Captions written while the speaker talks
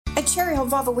Cherry Hill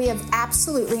Volvo, we have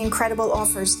absolutely incredible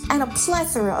offers and a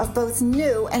plethora of both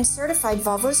new and certified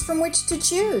Volvos from which to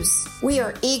choose. We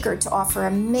are eager to offer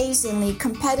amazingly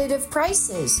competitive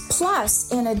prices,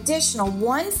 plus an additional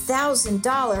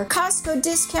 $1,000 Costco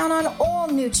discount on all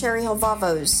new Cherry Hill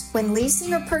Volvos. When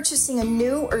leasing or purchasing a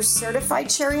new or certified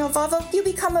Cherry Hill Volvo, you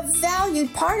become a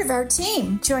valued part of our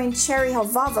team. Join Cherry Hill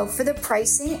Volvo for the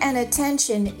pricing and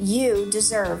attention you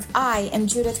deserve. I am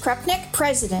Judith Krupnick,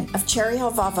 president of Cherry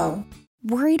Hill Volvo.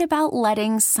 Worried about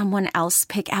letting someone else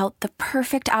pick out the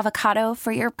perfect avocado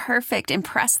for your perfect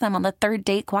impress them on the third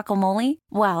date guacamole?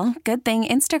 Well, good thing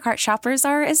Instacart shoppers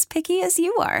are as picky as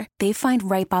you are. They find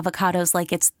ripe avocados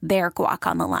like it's their guac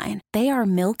on the line. They are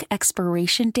milk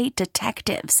expiration date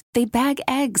detectives. They bag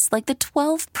eggs like the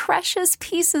 12 precious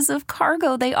pieces of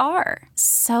cargo they are.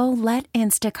 So let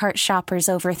Instacart shoppers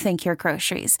overthink your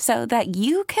groceries so that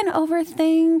you can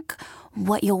overthink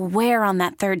what you'll wear on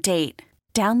that third date.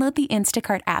 Download the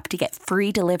Instacart app to get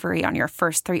free delivery on your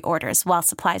first 3 orders while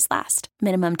supplies last.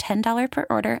 Minimum $10 per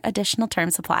order. Additional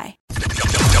terms apply.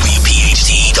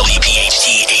 WPHT,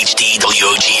 HD,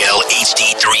 WOGL,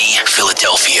 HD3,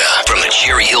 Philadelphia. From the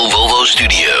Cherry Hill Volvo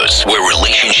Studios, where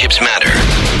relationships matter.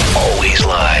 Always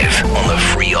live on the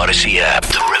free Odyssey app.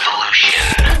 The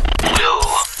revolution will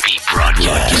be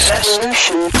broadcast.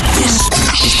 This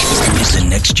is the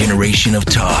next generation of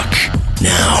talk.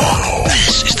 Now,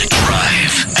 this is The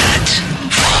Drive at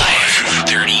 5.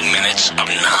 30 minutes of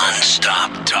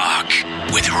non-stop talk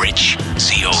with Rich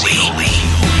Zioli.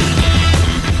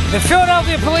 The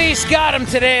Philadelphia police got him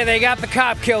today. They got the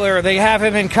cop killer. They have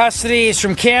him in custody. He's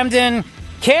from Camden,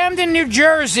 New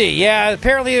Jersey. Yeah,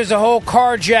 apparently there's a whole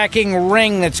carjacking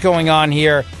ring that's going on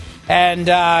here. And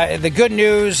the good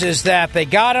news is that they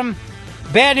got him.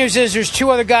 Bad news is there's 2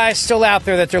 other guys still out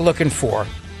there that they're looking for.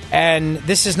 And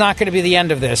this is not going to be the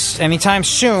end of this. Anytime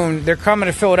soon, they're coming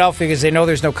to Philadelphia because they know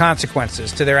there's no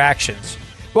consequences to their actions.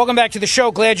 Welcome back to the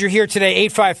show. Glad you're here today.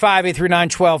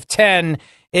 855-839-1210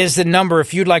 is the number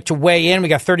if you'd like to weigh in. We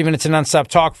got 30 minutes of nonstop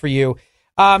talk for you.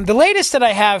 The latest that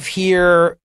I have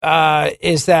here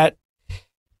is that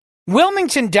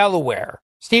Wilmington, Delaware,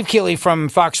 Steve Keeley from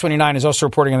Fox 29 is also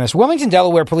reporting on this. Wilmington,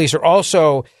 Delaware police are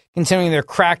also continuing their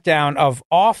crackdown of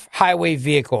off-highway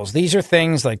vehicles. These are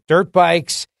things like dirt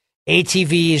bikes,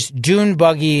 ATVs, dune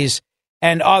buggies,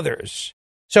 and others.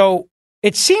 So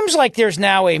it seems like there's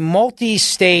now a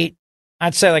multi-state,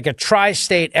 I'd say like a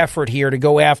tri-state effort here to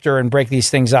go after and break these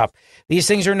things up. These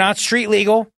things are not street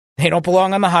legal. They don't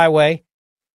belong on the highway.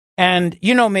 And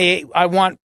you know me, I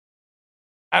want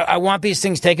these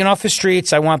things taken off the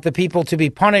streets. I want the people to be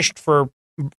punished for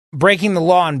breaking the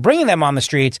law and bringing them on the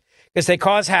streets because they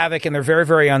cause havoc and they're very,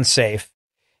 very unsafe.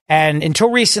 And until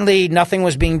recently, nothing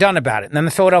was being done about it. And then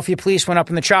the Philadelphia police went up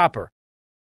in the chopper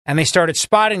and they started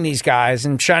spotting these guys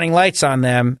and shining lights on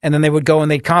them. And then they would go and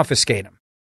they'd confiscate them.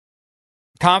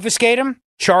 Confiscate them,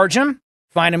 charge them,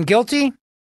 find them guilty,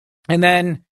 and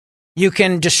then you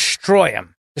can destroy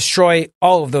them. Destroy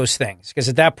all of those things. Because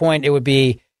at that point, it would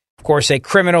be, of course, a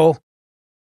criminal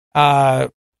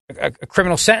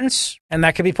sentence, and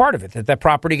that could be part of it, that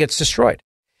property gets destroyed.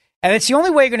 And it's the only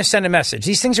way you're going to send a message.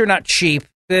 These things are not cheap.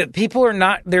 The people are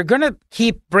not, they're going to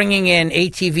keep bringing in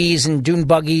ATVs and dune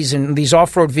buggies and these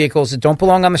off-road vehicles that don't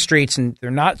belong on the streets and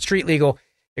they're not street legal.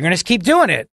 They're going to keep doing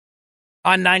it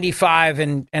on 95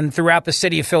 and throughout the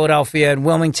city of Philadelphia and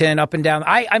Wilmington, up and down.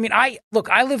 I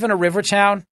live in a river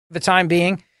town for the time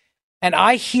being, and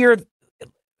I hear,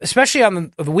 especially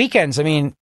on the weekends, I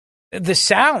mean, the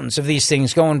sounds of these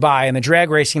things going by and the drag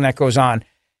racing that goes on.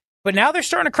 But now they're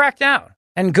starting to crack down.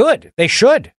 And good. They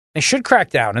should. They should crack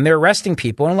down. And they're arresting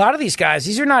people. And a lot of these guys,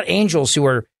 these are not angels who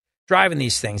are driving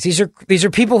these things. These are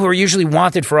people who are usually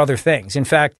wanted for other things. In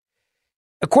fact,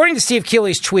 according to Steve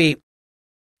Keeley's tweet,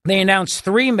 they announced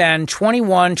 3 men,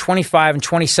 21, 25, and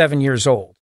 27 years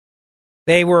old.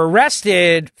 They were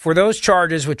arrested for those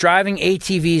charges with driving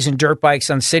ATVs and dirt bikes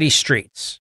on city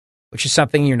streets, which is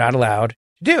something you're not allowed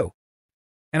to do.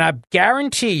 And I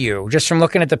guarantee you, just from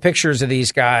looking at the pictures of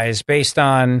these guys, based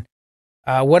on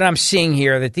what I'm seeing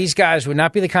here, that these guys would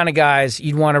not be the kind of guys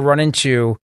you'd want to run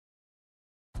into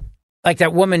like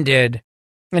that woman did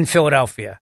in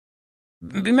Philadelphia.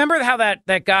 Remember how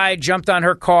that guy jumped on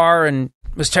her car and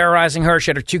was terrorizing her?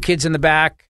 She had her 2 kids in the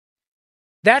back.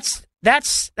 That's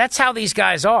how these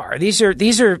guys are. These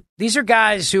are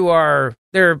guys who are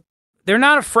they're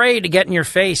not afraid to get in your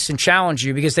face and challenge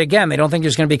you because they don't think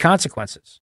there's going to be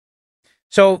consequences.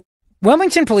 So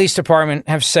Wilmington Police Department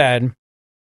have said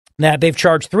that they've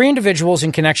charged 3 individuals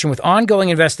in connection with ongoing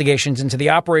investigations into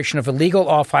the operation of illegal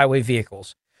off-highway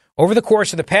vehicles. Over the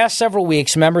course of the past several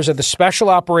weeks, members of the Special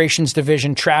Operations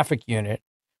Division Traffic Unit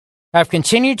have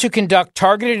continued to conduct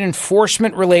targeted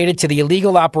enforcement related to the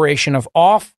illegal operation of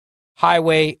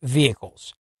off-highway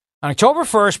vehicles. On October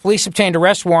 1st, police obtained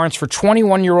arrest warrants for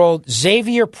 21-year-old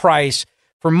Xavier Price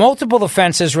for multiple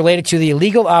offenses related to the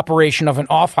illegal operation of an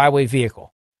off-highway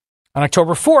vehicle. On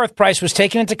October 4th, Price was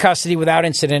taken into custody without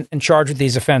incident and charged with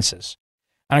these offenses.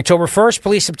 On October 1st,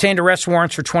 police obtained arrest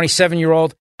warrants for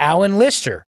 27-year-old Alan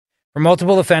Lister for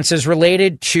multiple offenses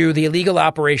related to the illegal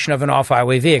operation of an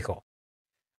off-highway vehicle.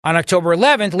 On October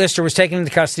 11th, Lister was taken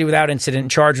into custody without incident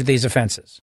and charged with these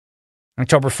offenses. On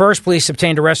October 1st, police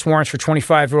obtained arrest warrants for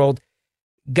 25-year-old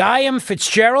Guillaume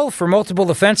Fitzgerald for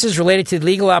multiple offenses related to the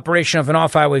legal operation of an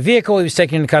off-highway vehicle. He was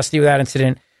taken into custody without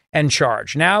incident and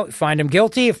charged. Now, find him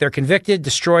guilty. If they're convicted,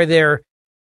 destroy their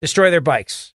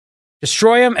bikes.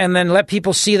 Destroy them and then let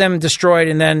people see them destroyed,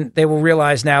 and then they will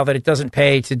realize now that it doesn't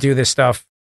pay to do this stuff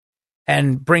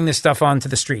and bring this stuff onto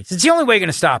the streets. It's the only way you're going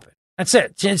to stop it. That's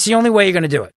it. It's the only way you're going to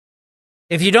do it.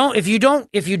 If you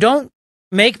don't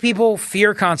make people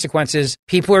fear consequences,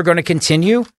 people are going to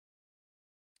continue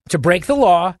to break the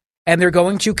law, and they're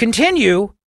going to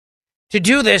continue to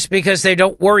do this because they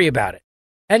don't worry about it.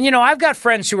 And I've got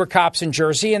friends who are cops in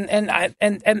Jersey,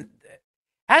 and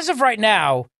as of right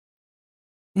now,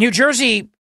 New Jersey,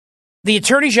 the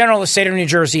Attorney General of the state of New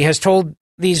Jersey has told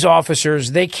these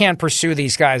officers they can't pursue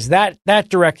these guys. That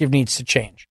directive needs to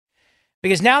change.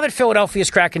 Because now that Philadelphia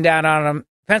is cracking down on them,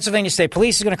 Pennsylvania State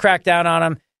Police is going to crack down on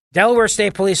them, Delaware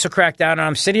State Police will crack down on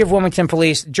them, City of Wilmington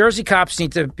Police, Jersey cops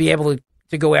need to be able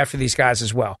to go after these guys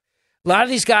as well. A lot of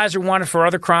these guys are wanted for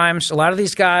other crimes. A lot of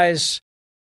these guys,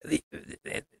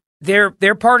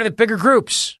 they're part of the bigger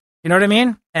groups. You know what I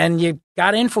mean? And you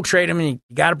got to infiltrate them and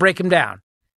you got to break them down.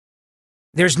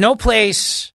 There's no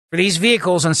place for these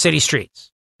vehicles on city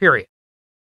streets, period.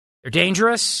 They're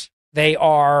dangerous. They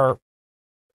are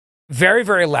very,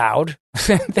 very loud.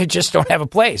 They just don't have a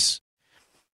place.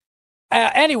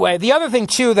 Anyway, the other thing,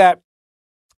 too, that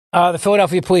the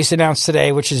Philadelphia police announced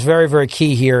today, which is very, very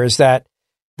key here, is that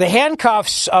the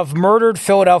handcuffs of murdered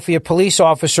Philadelphia police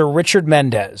officer Richard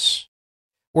Mendez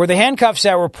were the handcuffs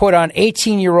that were put on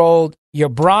 18-year-old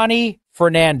Yabrani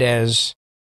Fernandez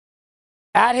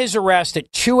at his arrest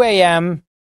at 2 a.m.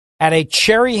 at a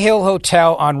Cherry Hill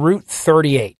hotel on Route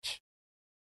 38.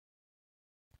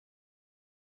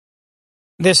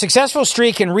 The successful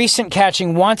streak in recent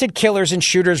catching wanted killers and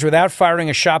shooters without firing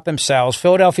a shot themselves,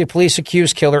 Philadelphia police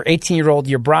accused killer 18-year-old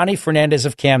Yabrani Fernandez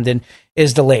of Camden,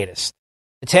 is the latest.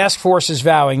 The task force is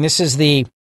vowing, this is the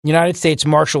United States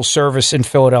Marshal Service in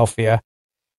Philadelphia,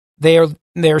 they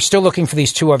are still looking for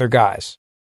these two other guys.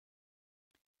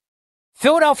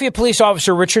 Philadelphia police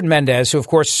officer Richard Mendez, who of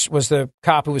course was the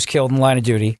cop who was killed in the line of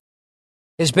duty,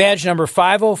 his badge number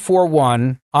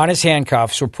 5041 on his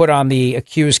handcuffs were put on the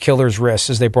accused killer's wrists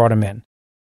as they brought him in.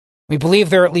 We believe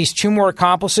there are at least two more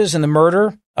accomplices in the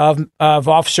murder of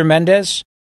Officer Mendez.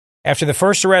 After the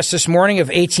first arrest this morning of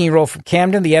 18-year-old from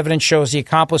Camden, the evidence shows the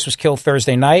accomplice was killed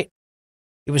Thursday night.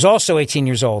 He was also 18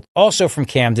 years old, also from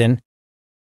Camden,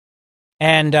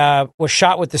 and was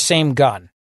shot with the same gun.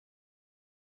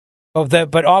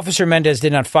 But Officer Mendez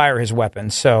did not fire his weapon.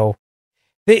 So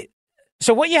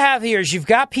what you have here is you've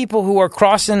got people who are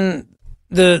crossing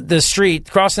the street,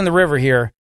 crossing the river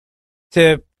here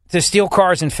to steal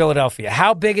cars in Philadelphia.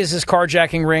 How big is this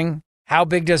carjacking ring? How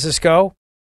big does this go?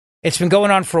 It's been going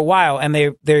on for a while,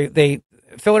 and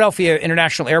Philadelphia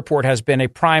International Airport has been a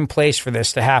prime place for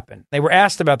this to happen. They were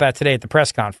asked about that today at the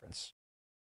press conference.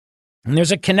 And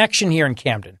there's a connection here in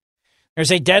Camden.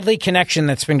 There's a deadly connection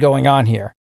that's been going on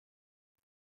here.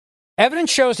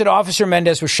 Evidence shows that Officer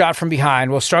Mendez was shot from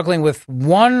behind while struggling with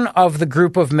one of the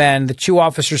group of men the two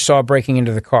officers saw breaking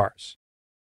into the cars.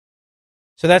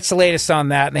 So that's the latest on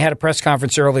that. And they had a press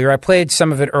conference earlier. I played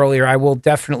some of it earlier. I will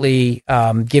definitely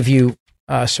give you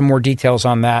some more details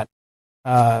on that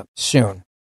soon.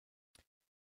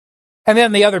 And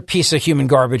then the other piece of human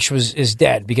garbage is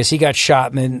dead because he got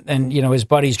shot and his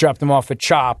buddies dropped him off at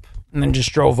CHOP and then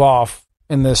just drove off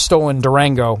in the stolen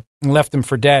Durango and left him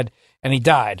for dead, and he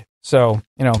died. So,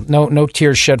 no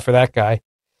tears shed for that guy.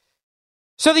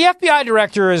 So the FBI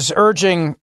director is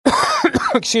urging,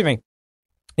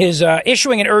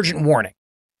 issuing an urgent warning.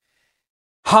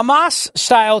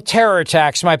 Hamas-style terror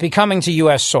attacks might be coming to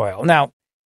U.S. soil. Now,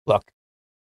 look,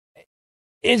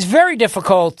 it's very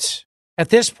difficult at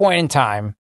this point in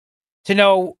time to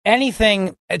know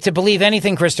anything, to believe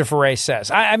anything Christopher Wray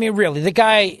says. I mean, really, the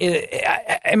guy,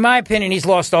 in my opinion, he's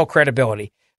lost all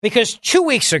credibility. Because 2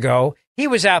 weeks ago, he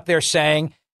was out there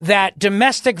saying that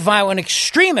domestic violent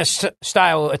extremist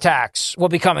style attacks will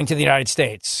be coming to the United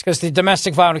States because the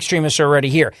domestic violent extremists are already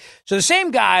here. So the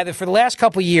same guy that for the last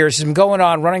couple of years has been going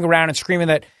on, running around and screaming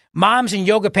that moms in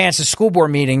yoga pants at school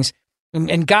board meetings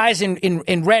and guys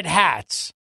in red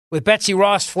hats with Betsy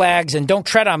Ross flags and don't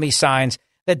tread on me signs,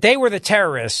 that they were the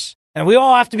terrorists, and we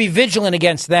all have to be vigilant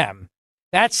against them.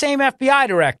 That same FBI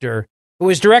director who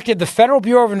has directed the Federal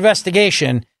Bureau of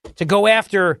Investigation to go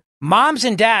after moms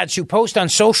and dads who post on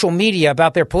social media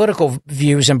about their political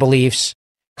views and beliefs,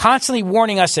 constantly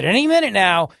warning us that any minute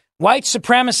now, white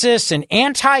supremacists and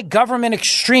anti-government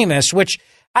extremists, which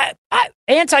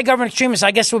anti-government extremists,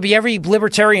 I guess, would be every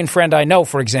libertarian friend I know,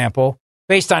 for example,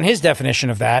 based on his definition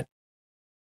of that,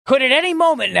 could at any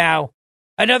moment now,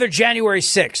 another January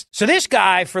 6th. So this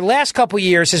guy, for the last couple of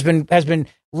years, has been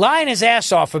lying his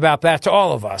ass off about that to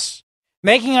all of us,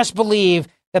 making us believe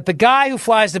that the guy who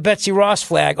flies the Betsy Ross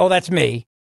flag, oh, that's me.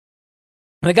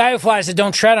 The guy who flies the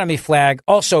Don't Tread on Me flag,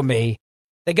 also me.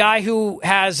 The guy who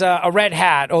has a red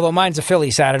hat, although mine's a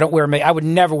Phillies hat. I would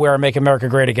never wear a Make America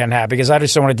Great Again hat because I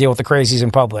just don't want to deal with the crazies in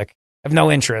public. I have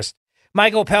no interest.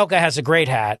 Michael Opelka has a great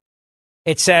hat.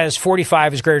 It says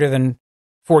 45 is greater than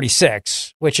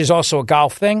 46, which is also a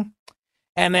golf thing.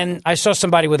 And then I saw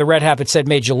somebody with a red hat that said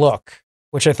made you look,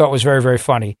 which I thought was very, very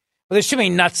funny. But there's too many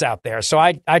nuts out there. So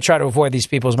I try to avoid these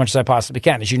people as much as I possibly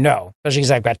can, as you know, especially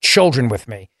because I've got children with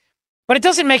me. But it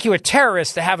doesn't make you a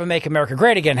terrorist to have a Make America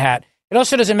Great Again hat. It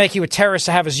also doesn't make you a terrorist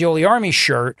to have a Zioli Army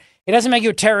shirt. It doesn't make you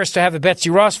a terrorist to have a Betsy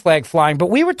Ross flag flying. But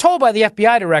we were told by the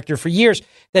FBI director for years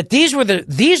that these are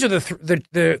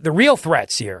the real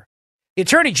threats here. The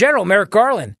Attorney General, Merrick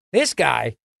Garland, this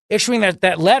guy, issuing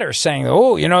that letter saying,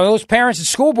 oh, those parents at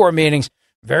school board meetings,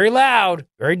 very loud,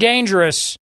 very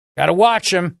dangerous. Got to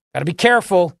watch them. Got to be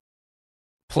careful.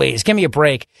 Please, give me a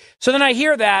break. So then I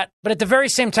hear that, but at the very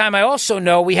same time, I also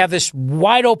know we have this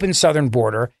wide open southern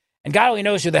border, and God only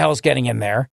knows who the hell's getting in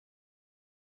there.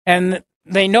 And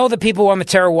they know the people on the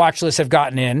terror watch list have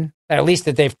gotten in, at least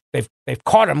that they've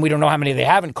caught them. We don't know how many they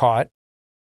haven't caught.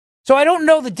 So I don't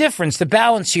know the difference, the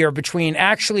balance here between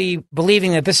actually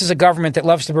believing that this is a government that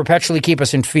loves to perpetually keep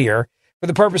us in fear for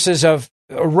the purposes of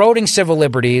eroding civil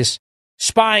liberties,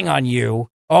 spying on you,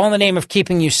 all in the name of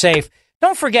keeping you safe.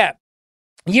 Don't forget,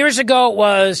 years ago it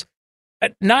was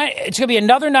it's going to be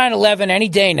another 9/11 any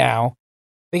day now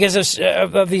because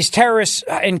of these terrorists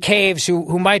in caves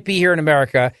who might be here in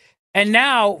America. And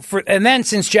then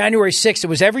since January 6th, it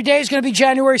was every day is going to be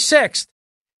January 6th.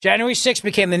 January 6th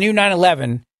became the new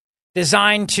 9/11.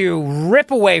 Designed to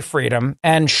rip away freedom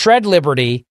and shred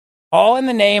liberty, all in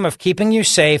the name of keeping you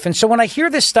safe. And so when I hear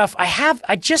this stuff,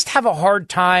 I just have a hard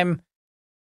time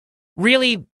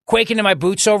really quaking in my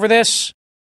boots over this.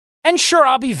 And sure,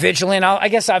 I'll be vigilant. I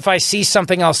guess if I see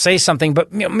something, I'll say something.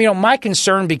 But my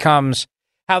concern becomes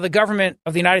how the government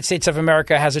of the United States of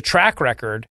America has a track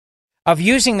record of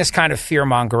using this kind of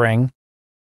fear-mongering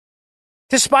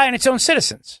to spy on its own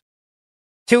citizens,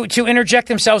 to interject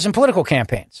themselves in political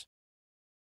campaigns.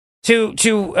 To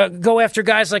go after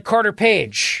guys like Carter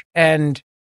Page and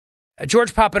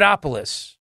George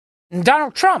Papadopoulos and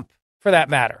Donald Trump, for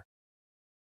that matter.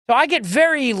 So I get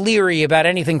very leery about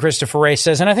anything Christopher Wray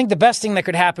says, and I think the best thing that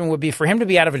could happen would be for him to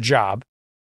be out of a job,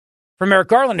 for Merrick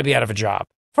Garland to be out of a job,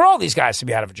 for all these guys to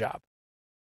be out of a job.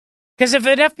 Because if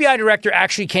an FBI director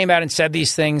actually came out and said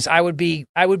these things, I would be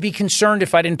concerned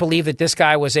if I didn't believe that this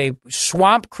guy was a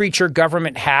swamp creature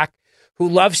government hack who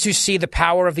loves to see the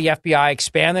power of the FBI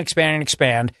expand and expand and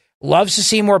expand, loves to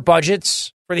see more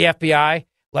budgets for the FBI,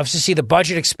 loves to see the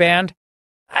budget expand.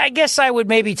 I guess I would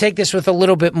maybe take this with a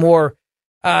little bit more,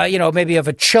 maybe of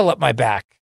a chill up my back.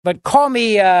 But call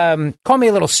me a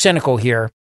little cynical here.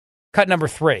 Cut number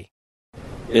 3.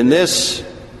 In this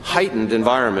heightened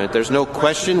environment, there's no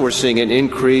question we're seeing an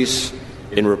increase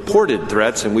in reported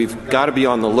threats, and we've got to be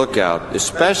on the lookout,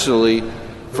 especially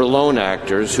for lone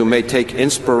actors who may take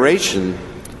inspiration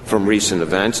from recent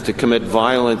events to commit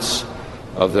violence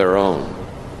of their own.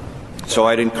 So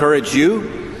I'd encourage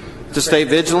you to stay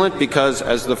vigilant because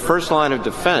as the first line of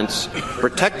defense,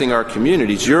 protecting our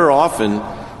communities, you're often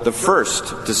the first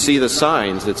to see the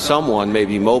signs that someone may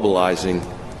be mobilizing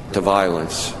to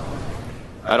violence.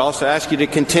 I'd also ask you to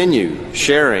continue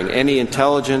sharing any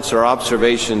intelligence or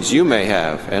observations you may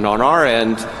have. And on our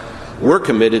end, we're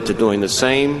committed to doing the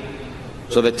same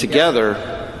so that together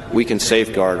we can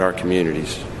safeguard our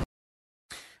communities.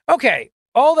 Okay,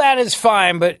 all that is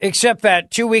fine, but except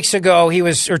that 2 years ago, he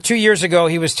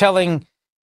was telling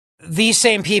these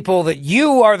same people that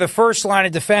you are the first line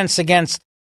of defense against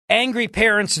angry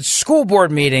parents at school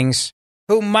board meetings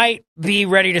who might be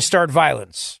ready to start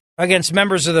violence against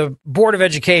members of the Board of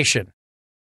Education.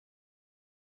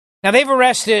 Now, they've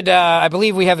arrested, I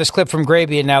believe we have this clip from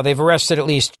Grabian now, they've arrested at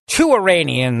least 2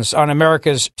 Iranians on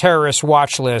America's terrorist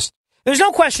watch list. There's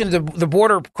no question the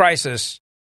border crisis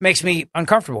makes me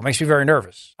uncomfortable, makes me very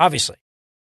nervous, obviously.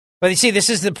 But you see, this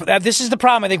is the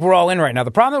problem I think we're all in right now.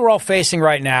 The problem that we're all facing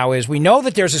right now is we know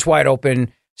that there's this wide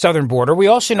open southern border. We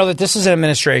also know that this is an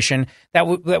administration that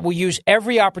will use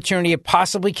every opportunity it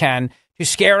possibly can to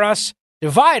scare us,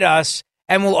 divide us,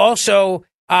 and will also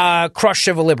crush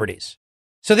civil liberties.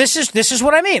 So this is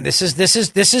what I mean. This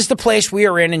is the place we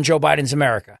are in Joe Biden's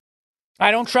America.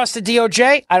 I don't trust the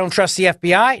DOJ. I don't trust the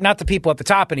FBI. Not the people at the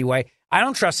top anyway. I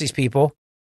don't trust these people.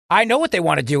 I know what they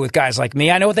want to do with guys like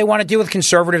me. I know what they want to do with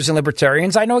conservatives and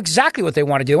libertarians. I know exactly what they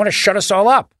want to do. They want to shut us all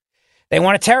up. They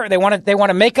want to They want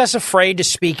to make us afraid to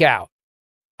speak out.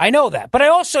 I know that, but I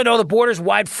also know the border's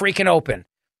wide freaking open,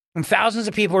 and thousands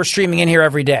of people are streaming in here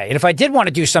every day. And if I did want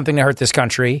to do something to hurt this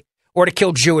country or to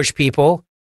kill Jewish people,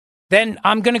 then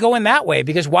I'm going to go in that way,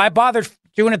 because why bother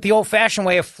doing it the old-fashioned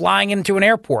way of flying into an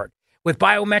airport with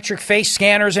biometric face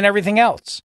scanners and everything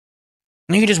else?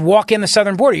 And you can just walk in the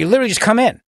southern border. You literally just come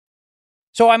in.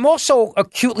 So I'm also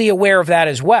acutely aware of that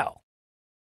as well.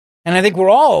 And I think we're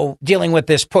all dealing with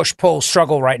this push-pull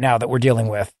struggle right now that we're dealing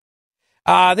with.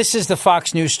 This is the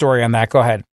Fox News story on that. Go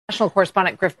ahead. National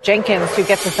correspondent Griff Jenkins, who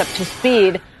gets us up to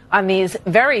speed on these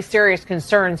very serious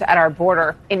concerns at our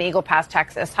border in Eagle Pass,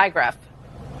 Texas. Hi, Griff.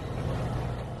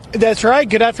 That's right.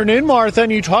 Good afternoon, Martha.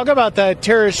 And you talk about that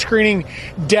terrorist screening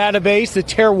database, the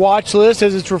terror watch list,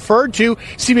 as it's referred to.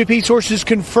 CBP sources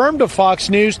confirmed to Fox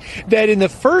News that in the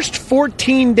first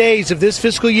 14 days of this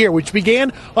fiscal year, which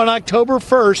began on October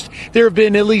 1st, there have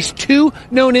been at least 2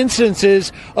 known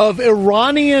instances of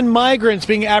Iranian migrants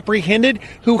being apprehended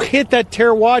who hit that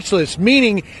terror watch list,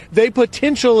 meaning they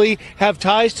potentially have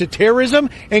ties to terrorism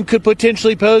and could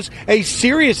potentially pose a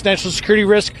serious national security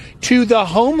risk to the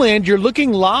homeland. You're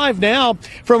looking live now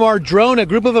from our drone, a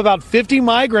group of about 50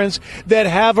 migrants that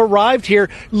have arrived here.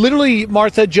 Literally,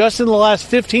 Martha, just in the last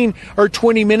 15 or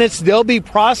 20 minutes, they'll be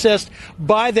processed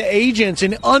by the agents.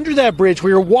 And under that bridge,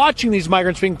 we are watching these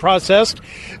migrants being processed.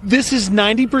 This is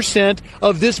 90%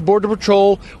 of this Border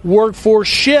Patrol workforce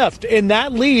shift. And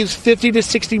that leaves 50 to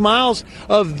 60 miles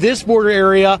of this border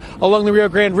area along the Rio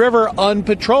Grande River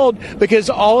unpatrolled, because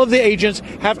all of the agents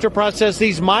have to process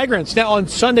these migrants. Now, on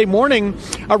Sunday morning,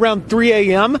 around 3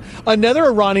 a.m., another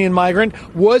Iranian migrant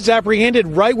was apprehended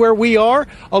right where we are,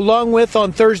 along with,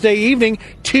 on Thursday evening,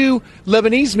 2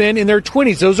 Lebanese men in their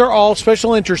 20s. Those are all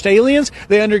special interest aliens.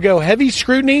 They undergo heavy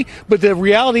scrutiny, but the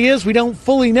reality is we don't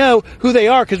fully know who they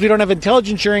are because we don't have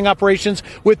intelligence sharing operations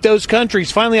with those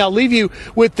countries. Finally, I'll leave you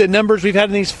with the numbers we've had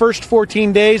in these first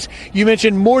 14 days. You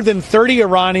mentioned more than 30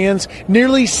 Iranians,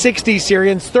 nearly 60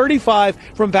 Syrians, 35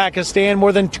 from Pakistan,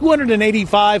 more than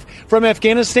 285 from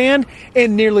Afghanistan,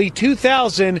 and nearly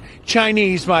 2,000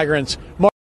 Chinese migrants.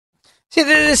 See,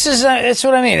 this is it's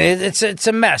what I mean. It's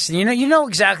a mess. You know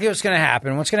exactly what's going to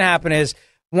happen. What's going to happen is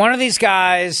one of these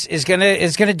guys is going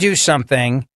to do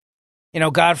something,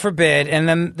 God forbid, and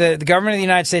then the government of the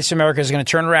United States of America is going to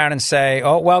turn around and say,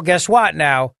 "Oh, well, guess what?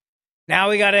 Now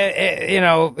we got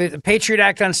to Patriot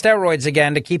Act on steroids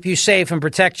again to keep you safe and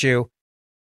protect you."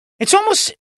 It's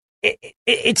almost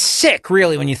it's sick,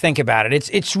 really, when you think about it.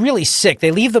 It's really sick.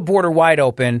 They leave the border wide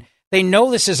open. They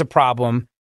know this is a problem.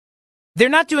 They're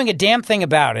not doing a damn thing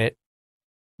about it.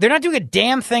 And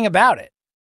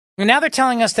now they're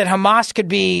telling us that Hamas could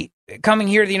be coming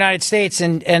here to the United States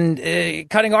and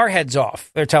cutting our heads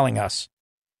off, they're telling us.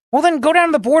 Well, then go down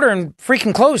to the border and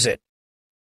freaking close it.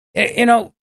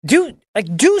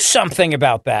 Do something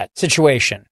about that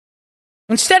situation.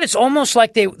 Instead, it's almost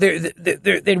like they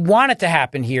want it to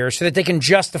happen here so that they can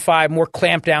justify more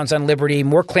clampdowns on liberty,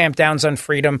 more clampdowns on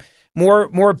freedom,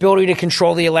 more ability to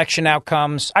control the election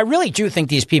outcomes. I really do think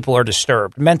these people are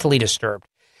disturbed, mentally disturbed.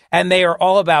 And they are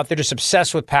all about, they're just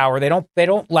obsessed with power. They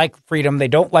don't like freedom. They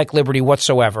don't like liberty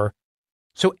whatsoever.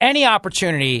 So any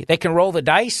opportunity, they can roll the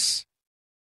dice.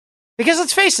 Because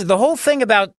let's face it, the whole thing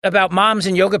about moms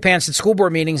in yoga pants at school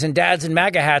board meetings and dads in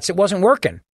MAGA hats, it wasn't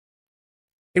working.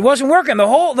 It wasn't working. The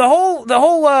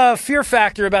whole fear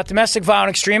factor about domestic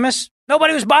violent extremists,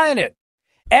 nobody was buying it.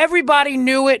 Everybody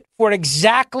knew it for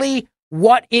exactly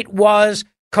what it was: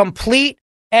 complete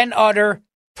and utter,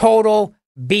 total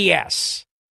BS.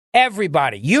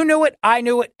 Everybody. You knew it. I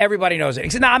knew it. Everybody knows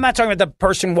it. Now, I'm not talking about the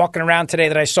person walking around today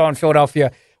that I saw in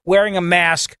Philadelphia wearing a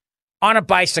mask on a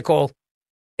bicycle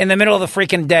in the middle of the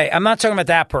freaking day. I'm not talking about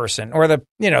that person or I'm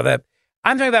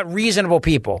talking about reasonable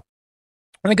people.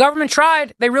 When the government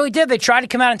tried, they really did. They tried to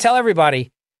come out and tell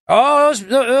everybody, oh,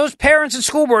 those parents at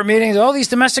school board meetings, all these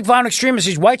domestic violent extremists,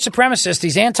 these white supremacists,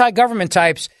 these anti-government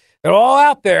types, they're all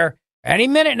out there. Any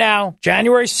minute now,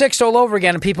 January 6th all over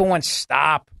again. And people went,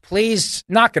 stop, please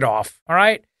knock it off. All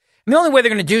right. And the only way they're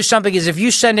going to do something is if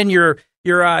you send in your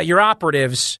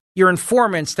operatives your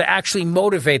informants to actually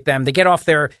motivate them to get off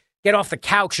the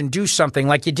couch and do something,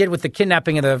 like you did with the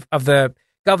kidnapping of the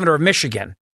governor of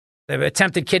Michigan, the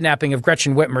attempted kidnapping of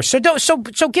Gretchen Whitmer.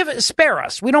 So spare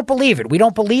us. We don't believe it. We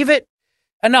don't believe it.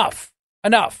 Enough.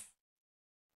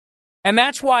 And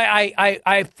that's why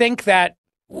I think that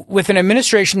with an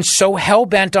administration so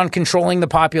hell-bent on controlling the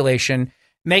population,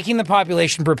 making the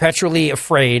population perpetually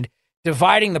afraid,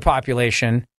 dividing the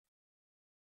population,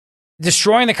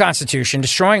 destroying the Constitution,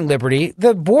 destroying liberty,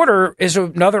 the border is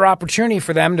another opportunity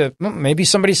for them to, maybe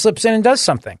somebody slips in and does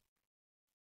something.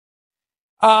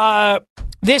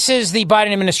 This is the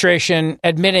Biden administration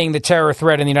admitting the terror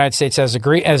threat in the United States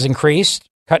has increased.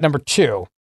 Cut number 2.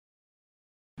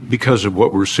 Because of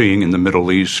what we're seeing in the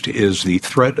Middle East, is the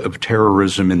threat of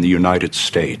terrorism in the United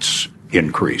States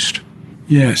increased?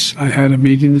 Yes, I had a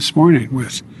meeting this morning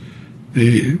with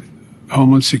the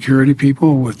Homeland Security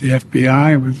people, with the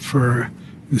FBI, for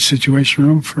the Situation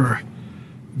Room for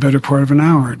the better part of an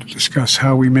hour to discuss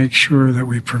how we make sure that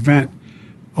we prevent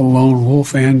a lone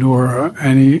wolf and or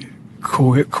any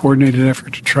coordinated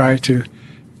effort to try to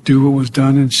do what was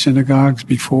done in synagogues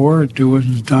before, do what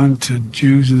was done to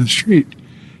Jews in the street.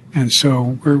 And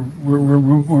so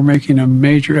we're making a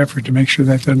major effort to make sure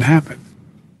that doesn't happen.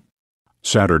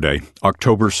 Saturday,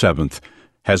 October 7th,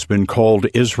 has been called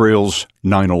Israel's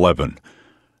 9/11.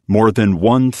 More than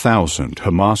 1,000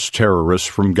 Hamas terrorists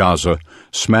from Gaza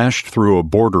smashed through a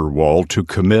border wall to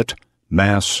commit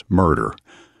mass murder.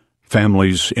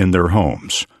 Families in their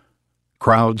homes,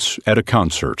 crowds at a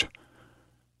concert,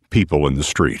 people in the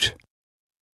street.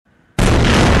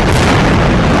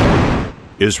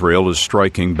 Israel is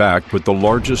striking back with the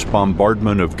largest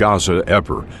bombardment of Gaza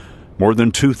ever. More than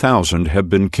 2,000 have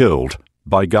been killed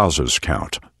by Gaza's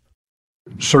count.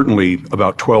 Certainly,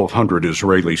 about 1,200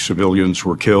 Israeli civilians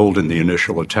were killed in the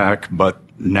initial attack, but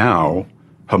now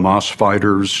Hamas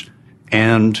fighters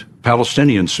and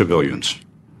Palestinian civilians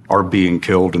are being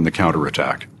killed in the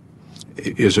counterattack.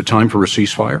 Is it time for a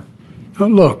ceasefire?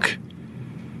 Look,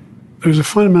 there's a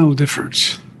fundamental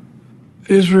difference.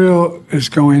 Israel is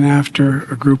going after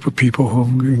a group of people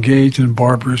who engage in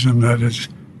barbarism that is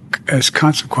as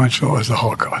consequential as the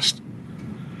Holocaust.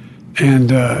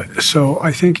 And so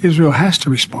I think Israel has to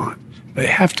respond. They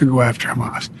have to go after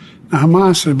Hamas. Now,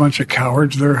 Hamas is a bunch of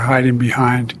cowards. They're hiding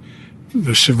behind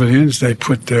the civilians. They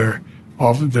put their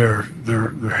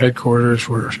headquarters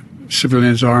where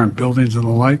civilians are and buildings and the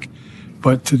like.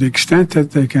 But to the extent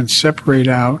that they can separate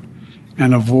out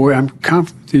and avoid, I'm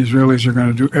confident the Israelis are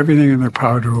going to do everything in their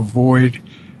power to avoid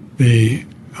the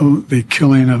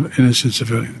killing of innocent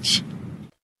civilians.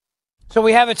 So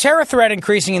we have a terror threat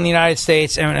increasing in the United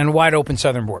States and a wide open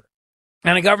southern border,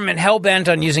 and a government hell-bent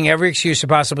on using every excuse it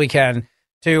possibly can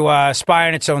to spy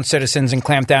on its own citizens and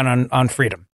clamp down on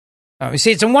freedom. You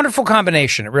see, it's a wonderful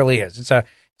combination. It really is. It's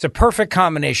a perfect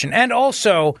combination, and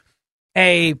also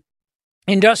a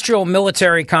industrial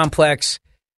military complex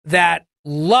that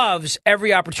loves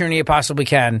every opportunity it possibly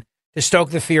can to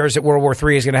stoke the fears that World War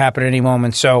III is going to happen at any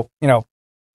moment. So,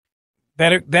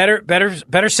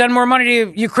 better send more money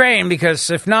to Ukraine, because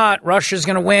if not, Russia's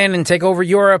going to win and take over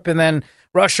Europe, and then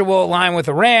Russia will align with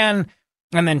Iran,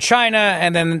 and then China,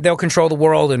 and then they'll control the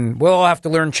world, and we'll all have to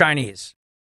learn Chinese.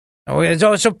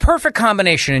 It's a perfect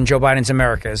combination in Joe Biden's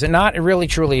America, is it not? It really,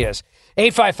 truly is.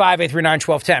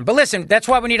 855-839-1210. But listen, that's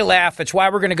why we need a laugh. That's why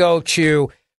we're going to go to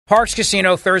Parks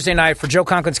Casino Thursday night for Joe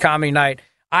Conklin's Comedy Night.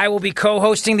 I will be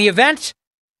co-hosting the event,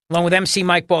 along with MC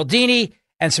Mike Baldini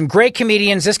and some great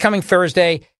comedians this coming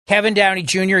Thursday. Kevin Downey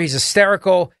Jr., he's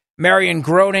hysterical. Marion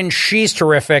Groden, she's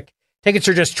terrific. Tickets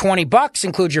are just $20,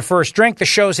 includes your first drink. The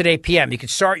show's at 8 p.m. You can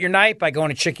start your night by going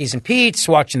to Chickies and Pete's,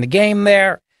 watching the game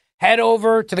there. Head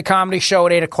over to the comedy show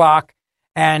at 8 o'clock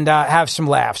and have some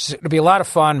laughs. It'll be a lot of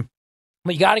fun.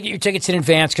 But you got to get your tickets in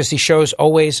advance because these shows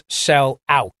always sell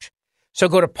out. So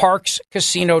go to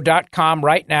parkscasino.com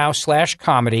right now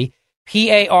 /comedy.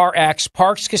 PARX,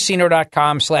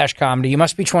 parkscasino.com /comedy. You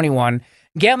must be 21.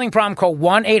 Gambling problem, call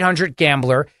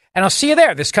 1-800-GAMBLER. And I'll see you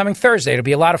there this coming Thursday. It'll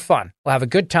be a lot of fun. We'll have a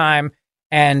good time,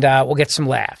 and we'll get some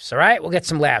laughs. All right? We'll get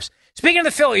some laughs. Speaking of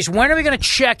the Phillies, when are we going to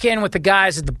check in with the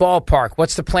guys at the ballpark?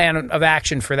 What's the plan of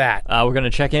action for that? We're going to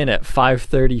check in at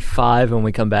 5:35 when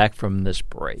we come back from this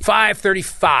break.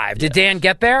 5:35. Did Dan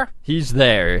get there? He's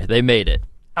there. They made it.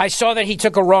 I saw that he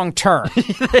took a wrong turn.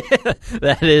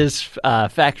 That is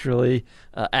factually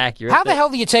accurate. How the hell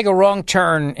do you take a wrong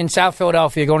turn in South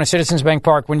Philadelphia going to Citizens Bank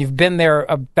Park when you've been there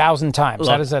 1,000 times? Look,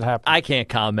 how does that happen? I can't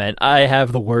comment. I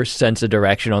have the worst sense of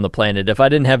direction on the planet. If I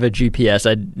didn't have a GPS,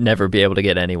 I'd never be able to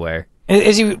get anywhere.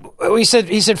 He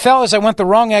said, fellas, I went the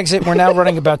wrong exit. We're now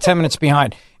running about 10 minutes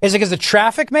behind. Is it because of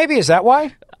traffic, maybe? Is that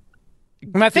why?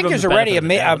 I think there's already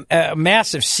a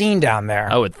massive scene down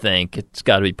there. I would think. It's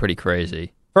got to be pretty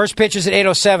crazy. First pitch is at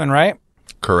 8:07, right?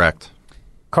 Correct.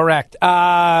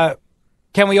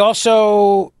 Can we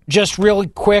also just really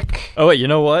quick... Oh, wait, you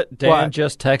know what? Dan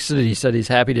just texted. He said he's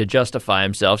happy to justify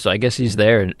himself, so I guess he's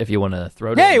there if you want to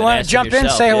throw it in. Yeah, you want to jump in,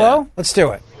 say hello? Let's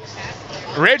do it.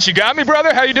 Rich, you got me,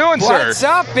 brother? How you doing, sir? What's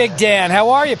up, Big Dan?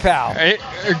 How are you, pal? Hey,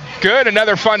 good.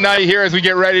 Another fun night here as we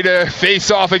get ready to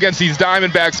face off against these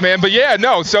Diamondbacks, man. But yeah,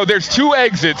 no, so there's two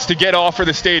exits to get off for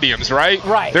the stadiums, right?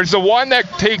 Right. There's the one that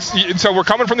takes, so we're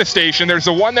coming from the station. There's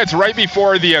the one that's right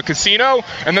before the casino,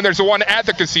 and then there's the one at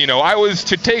the casino. I was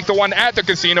to take the one at the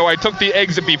casino. I took the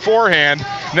exit beforehand,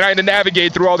 and then I had to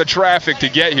navigate through all the traffic to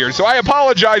get here. So I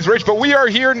apologize, Rich, but we are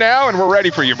here now, and we're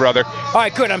ready for you, brother. All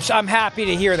right, good. I'm happy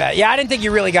to hear that. Yeah, I didn't think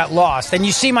you really got lost. And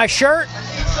you see my shirt?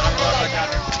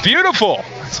 It's beautiful.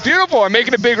 It's beautiful. I'm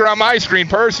making it bigger on my screen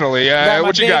personally.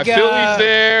 What you got? Phillies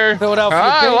there. Philadelphia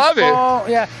I love baseball.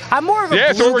 Yeah, I'm more of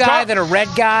a blue guy than a red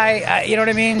guy. You know what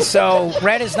I mean? So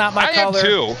red is not my color. I am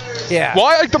too. Yeah. Well,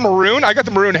 I like the maroon. I got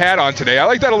the maroon hat on today. I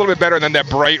like that a little bit better than that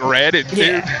bright red.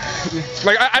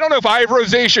 I don't know if I have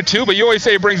rosacea too, but you always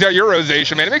say it brings out your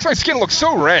rosacea, man. It makes my skin look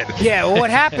so red. Yeah. Well, what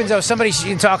happens though? Somebody's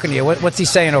talking to you. What's he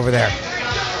saying over there?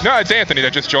 No, it's Anthony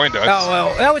that just joined us.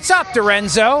 Oh, what's up,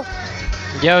 Dorenzo?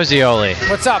 Yo, Zioli.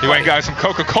 What's up, You went and got some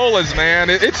Coca-Colas,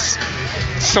 man. It's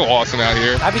so awesome out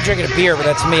here. I'd be drinking a beer, but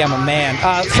that's me. I'm a man.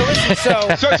 So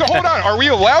hold on. Are we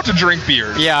allowed to drink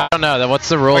beers? Yeah, I don't know. What's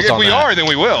the rules on that? If we are, then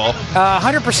we will.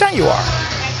 100% you are.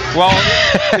 Well,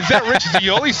 is that Rich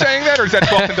Zioli saying that, or is that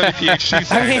Boston WPHT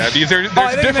saying that? Because there's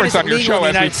a difference on your show. In the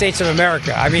United States of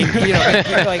America. I mean,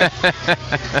 like...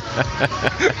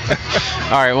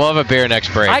 All right, we'll have a beer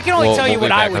next break. I can only tell you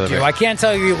what I would do. I can't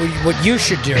tell you what you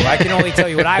should do. I can only tell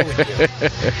you what I would do.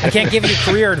 I can't give you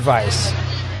career advice.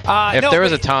 If there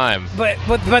was a time. But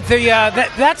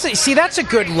that's a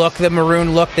good look, the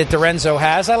maroon look that Dorenzo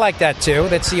has. I like that too.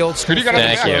 That's the old school. Who do you got on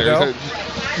the back?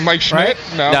 Mike Schmidt?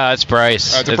 Right? No, it's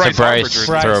Bryce. It's a Bryce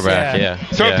throwback, yeah.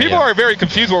 So if people are very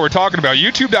confused what we're talking about,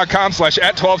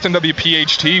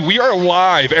 youtube.com/@1210WPHT. We are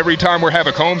live every time we have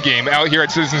a home game out here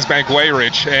at Citizens Bank Way,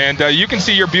 Rich. And you can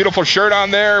see your beautiful shirt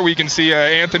on there. We can see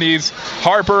Anthony's,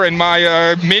 Harper, and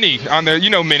my Minnie on the,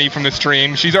 Minnie from the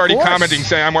stream. She's already commenting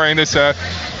saying I'm wearing this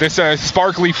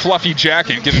sparkly, fluffy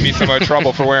jacket, giving me some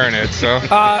trouble for wearing it. So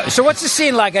what's the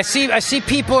scene like? I see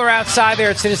people are outside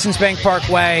there at Citizens Bank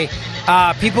Parkway.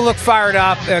 People look fired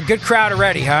up. A good crowd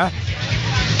already, huh?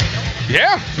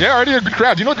 Yeah, already a good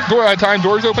crowd. Do you know what time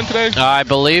doors open today? I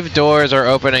believe doors are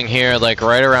opening here like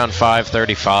right around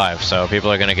 5:35, so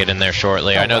people are going to get in there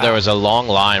shortly. I know there was a long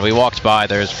line. We walked by.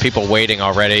 There's people waiting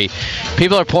already.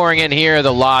 People are pouring in here,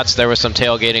 the lots. There was some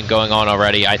tailgating going on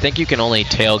already. I think you can only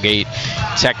tailgate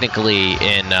technically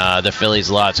in the Phillies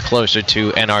lots closer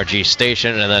to NRG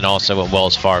Station and then also in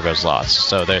Wells Fargo's lots.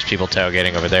 So there's people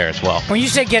tailgating over there as well. When you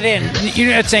say get in,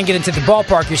 you're not saying get into the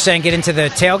ballpark. You're saying get into the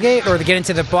tailgate or get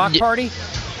into the block party?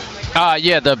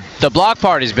 Yeah, the block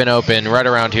party's been open right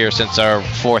around here since our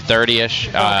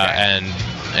 4:30ish, and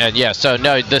yeah, so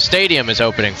no, the stadium is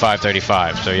opening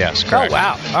 5:35. So yes, correct. Oh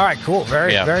wow! All right, cool,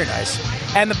 very nice.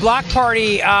 And the block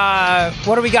party,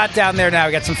 what do we got down there now?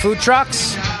 We got some food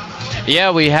trucks.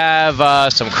 Yeah, we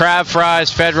have some crab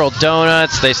fries, Federal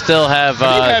Donuts. They still have.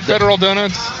 Have you had Federal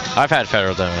Donuts? I've had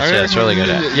Federal Donuts. Yeah, it's really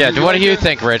good. What do you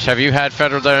think, Rich? Have you had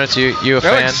Federal Donuts? You a fan?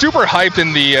 They're like super hyped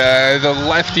in the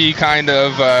lefty kind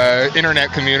of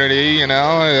internet community,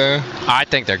 I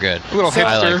think they're good. A little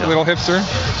hipster.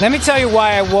 Let me tell you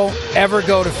why I won't ever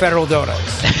go to Federal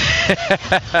Donuts.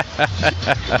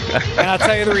 And I'll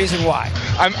tell you the reason why.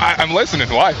 I'm listening.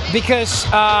 Why? Because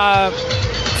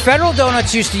Federal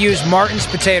Donuts used to use Martin's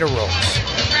potato rolls,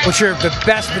 which are the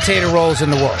best potato rolls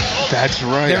in the world. That's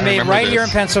right. They're made right here in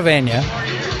Pennsylvania.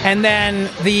 And then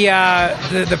the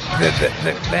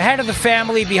head of the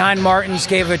family behind Martin's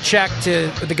gave a check to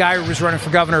the guy who was running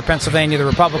for governor of Pennsylvania, the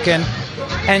Republican.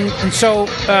 And so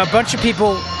a bunch of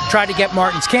people tried to get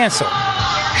Martin's canceled.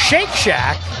 Shake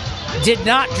Shack did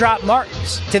not drop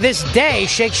Martin's. To this day,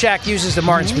 Shake Shack uses the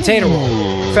Martin's potato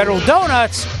roll. Federal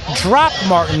Donuts dropped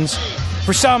Martin's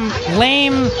for some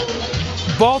lame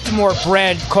Baltimore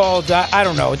bread called, I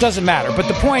don't know, it doesn't matter. But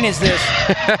the point is this.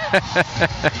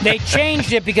 They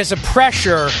changed it because of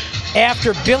pressure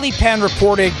after Billy Penn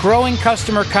reported growing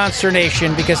customer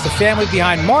consternation because the family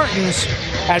behind Martin's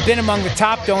had been among the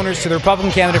top donors to the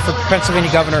Republican candidate for Pennsylvania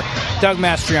Governor, Doug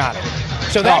Mastriano.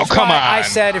 So that's why I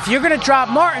said, if you're going to drop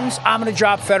Martin's, I'm going to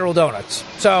drop Federal Donuts.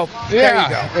 So there you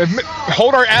go.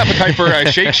 Hold our appetite for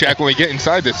Shake Shack when we get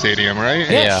inside the stadium, right?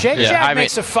 Yeah, Shake Shack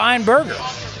makes a fine burger.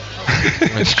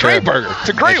 It's a great burger. It's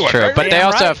a great one. True. Right? But they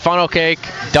also have funnel cake,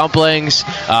 dumplings,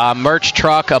 merch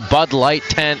truck, a Bud Light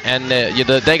tent, and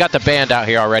they got the band out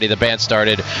here already. The band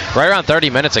started right around 30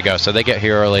 minutes ago, so they get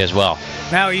here early as well.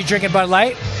 Now, are you drinking Bud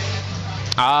Light?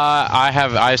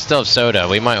 I still have soda.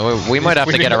 We might have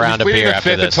to get around a beer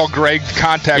after this. Until Greg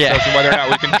contacts us and whether or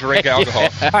not we can drink alcohol.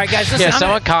 All right, guys. Listen,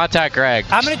 someone contact Greg.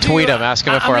 I'm gonna tweet him, ask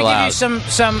him if we're allowed. I'm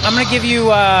going to give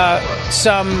you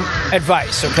some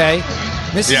advice. Okay,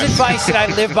 this is advice that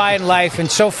I live by in life, and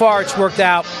so far it's worked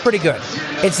out pretty good.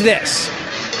 It's this.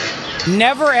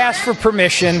 Never ask for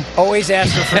permission. Always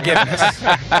ask for forgiveness. All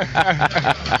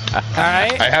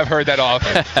right? I have heard that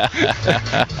often.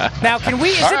 Now,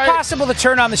 is it possible to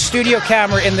turn on the studio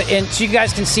camera so you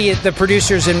guys can see the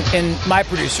producers and my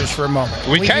producers for a moment?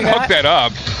 We can hook that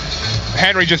up.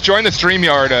 Henry, just join the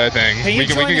StreamYard thing. We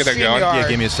can get that going. Yeah,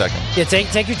 give me a second. Yeah,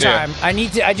 take your time.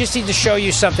 Yeah. I just need to show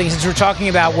you something since we're talking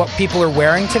about what people are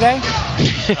wearing today.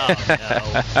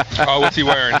 Oh, what's he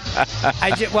wearing?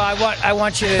 I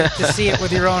want you to see it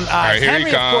with your own eyes. All right, here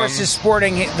Henry, of course, is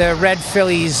sporting the Red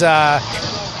Phillies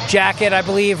jacket, I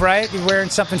believe, right? You're wearing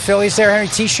something Phillies there, Henry?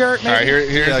 T-shirt, maybe? All right,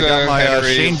 here's I got my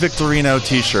Henry. Shane Victorino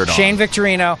T-shirt on. Shane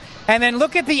Victorino. And then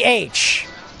look at the H.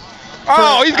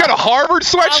 Oh, he's got a Harvard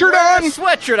sweatshirt on?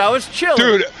 Sweatshirt. I was chilling.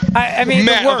 Dude, I mean,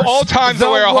 Matt, of all times to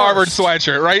wear a Harvard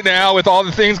sweatshirt right now with all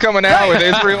the things coming out with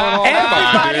Israel and all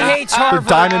that. Everybody hates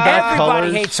Harvard.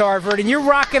 Everybody hates Harvard, and you're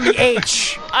rocking the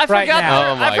H right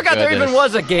now. I forgot there even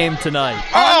was a game tonight.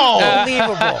 Oh!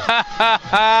 Unbelievable.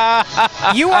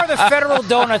 You are the Federal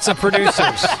Donuts of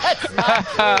producers.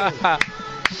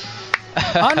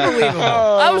 Unbelievable.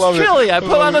 I was chilly. I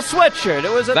put on a sweatshirt.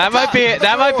 It was that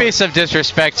might be some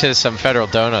disrespect to some Federal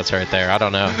Donuts right there. I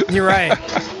don't know. You're right.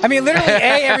 I mean, literally,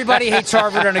 A, everybody hates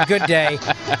Harvard on a good day.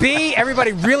 B,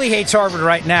 everybody really hates Harvard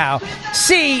right now.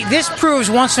 C, this proves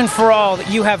once and for all that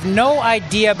you have no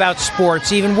idea about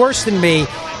sports, even worse than me.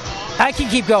 I can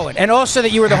keep going. And also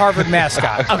that you were the Harvard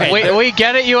mascot. Okay, we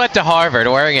get it. You went to Harvard.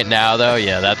 Wearing it now, though,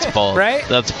 yeah, that's bold. Right?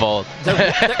 That's bold.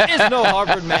 There is no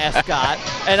Harvard mascot,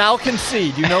 and I'll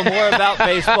concede you know more about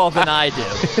baseball than I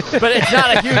do. But it's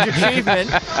not a huge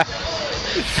achievement.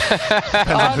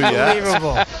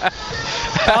 Unbelievable.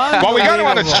 Well, we got him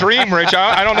on the stream, Rich.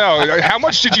 I don't know. How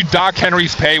much did you dock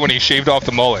Henry's pay when he shaved off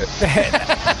the mullet?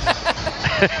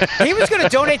 He was going to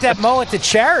donate that mullet to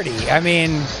charity. I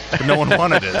mean, but no one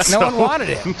wanted it. No one wanted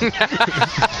it.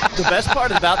 The best part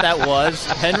about that was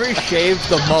Henry shaved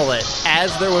the mullet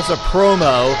as there was a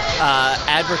promo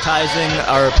advertising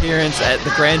our appearance at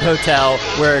the Grand Hotel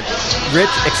where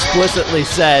Rich explicitly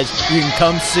says you can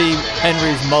come see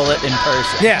Henry's mullet in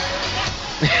person. Yeah.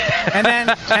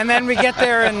 And then we get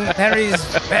there and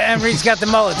Henry's got the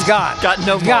mullet. It's gone. Got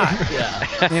no mullet.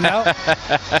 Yeah. You know?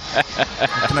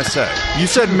 What can I say? You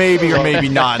said maybe or maybe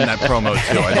not in that promo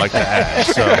too. I'd like to add.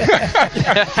 So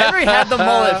Henry had the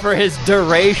mullet for his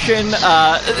duration,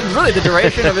 really the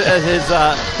duration of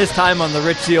his time on the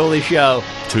Rich Zeoli show.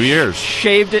 2 years.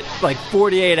 Shaved it like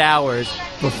 48 hours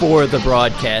before the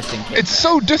broadcasting came. It's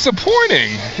so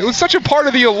disappointing. It was such a part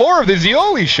of the allure of the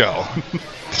Zeoli show.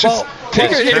 Just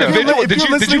take an individual. If you're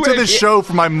listening to this show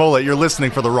for my mullet, you're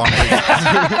listening for the wrong reason.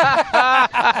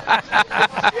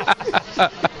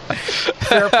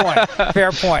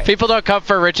 Fair point. People don't come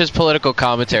for Rich's political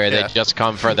commentary. They just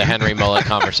come for the Henry mullet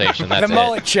conversation. That's the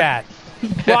mullet chat.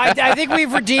 Well, I think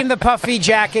we've redeemed the puffy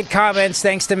jacket comments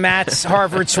thanks to Matt's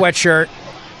Harvard sweatshirt.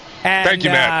 And, thank you,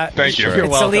 Matt. Thank you. You're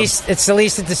welcome. It's the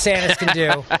least that DeSantis can do.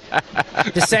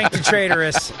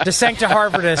 DeSanctitratorus.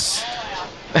 DeSanctiharvardus.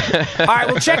 All right,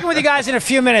 we'll check in with you guys in a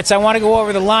few minutes. I want to go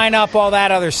over the lineup, all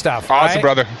that other stuff. Awesome, right?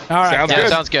 brother. All right.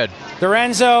 Sounds good.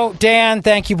 Lorenzo, Dan,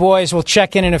 thank you, boys. We'll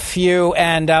check in a few,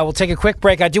 and we'll take a quick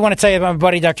break. I do want to tell you about my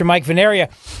buddy, Dr. Mike Veneria.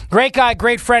 Great guy,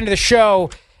 great friend of the show,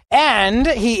 and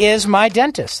he is my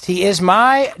dentist.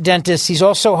 He's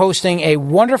also hosting a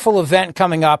wonderful event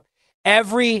coming up.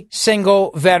 Every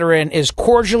single veteran is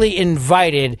cordially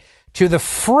invited to the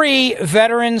free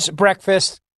Veterans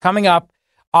Breakfast coming up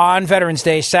on Veterans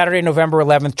Day, Saturday, November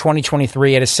 11th,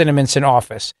 2023, at his Cinnaminson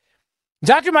office.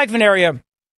 Dr. Mike Veneria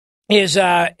is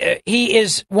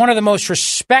one of the most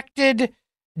respected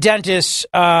dentists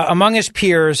among his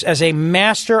peers as a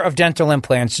master of dental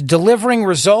implants. Delivering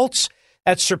results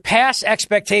that surpass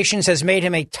expectations has made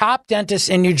him a top dentist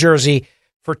in New Jersey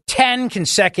for 10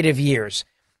 consecutive years.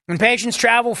 And patients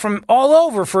travel from all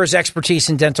over for his expertise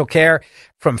in dental care,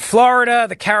 from Florida,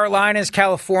 the Carolinas,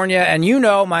 California, and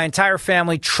my entire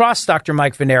family trusts Dr.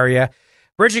 Mike Veneria.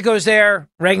 Bridget goes there,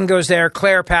 Reagan goes there,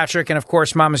 Claire, Patrick, and of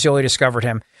course, Mama Zeoli discovered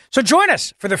him. So join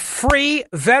us for the free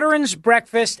Veterans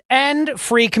Breakfast and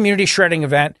free community shredding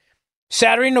event,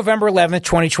 Saturday, November 11th,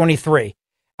 2023.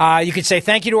 You could say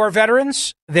thank you to our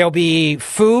veterans. There'll be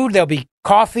food. There'll be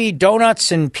coffee,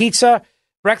 donuts, and pizza.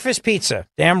 Breakfast pizza.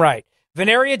 Damn right.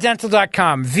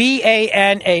 VenariaDental.com.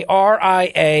 VANARIA.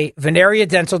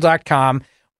 VenariaDental.com.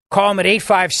 Call them at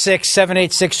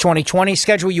 856-786-2020.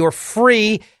 Schedule your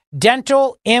free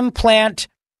dental implant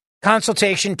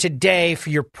consultation today for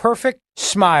your perfect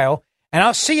smile. And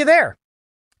I'll see you there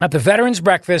at the Veterans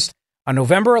Breakfast on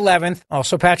November 11th.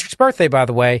 Also Patrick's birthday, by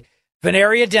the way.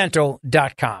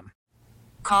 VenariaDental.com.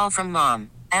 Call from mom.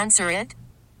 Answer it.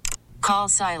 Call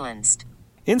silenced.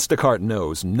 Instacart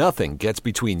knows nothing gets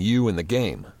between you and the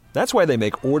game. That's why they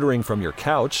make ordering from your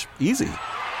couch easy.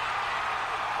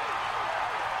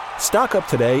 Stock up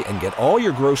today and get all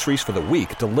your groceries for the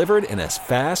week delivered in as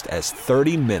fast as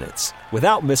 30 minutes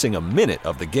without missing a minute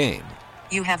of the game.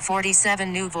 You have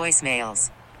 47 new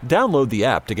voicemails. Download the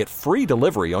app to get free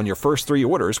delivery on your first 3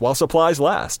 orders while supplies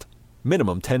last.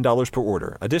 Minimum $10 per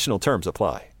order. Additional terms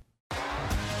apply.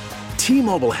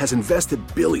 T-Mobile has invested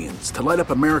billions to light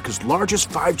up America's largest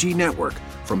 5G network,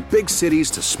 from big cities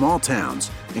to small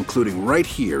towns, including right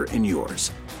here in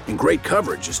yours. And great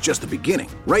coverage is just the beginning.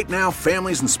 Right now,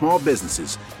 families and small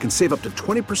businesses can save up to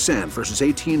 20% versus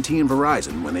AT&T and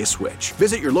Verizon when they switch.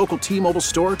 Visit your local T-Mobile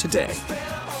store today.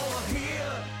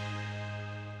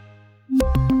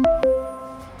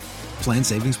 Plan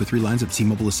savings with 3 lines of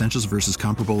T-Mobile Essentials versus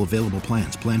comparable available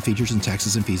plans. Plan features and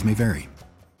taxes and fees may vary.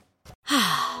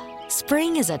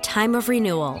 Spring is a time of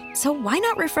renewal, so why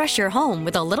not refresh your home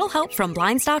with a little help from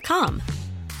Blinds.com?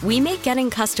 We make getting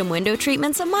custom window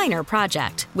treatments a minor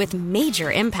project with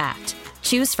major impact.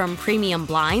 Choose from premium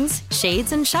blinds,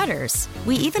 shades, and shutters.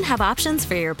 We even have options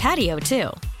for your patio, too.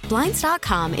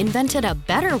 Blinds.com invented a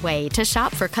better way to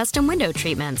shop for custom window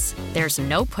treatments. There's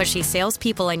no pushy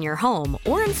salespeople in your home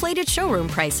or inflated showroom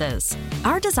prices.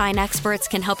 Our design experts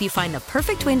can help you find the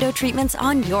perfect window treatments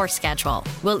on your schedule.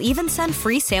 We'll even send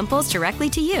free samples directly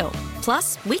to you.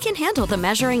 Plus, we can handle the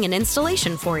measuring and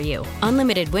installation for you.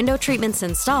 Unlimited window treatments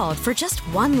installed for just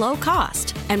one low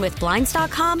cost. And with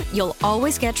Blinds.com, you'll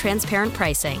always get transparent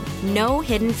pricing. No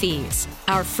hidden fees.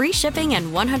 Our free shipping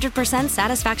and 100%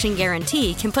 satisfaction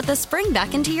guarantee can put the spring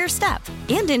back into your step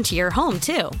and into your home,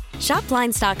 too. Shop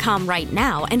Blinds.com right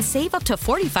now and save up to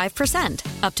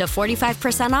 45%. Up to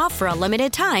 45% off for a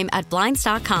limited time at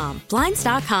Blinds.com.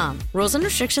 Blinds.com. Rules and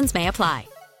restrictions may apply.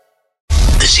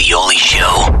 The Zioli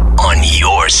Show on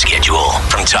your schedule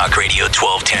from Talk Radio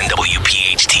 1210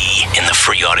 WPHT in the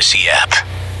free Odyssey app.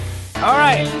 All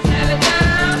right.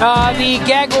 The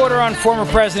gag order on former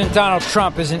President Donald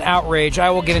Trump is an outrage. I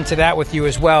will get into that with you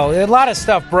as well. A lot of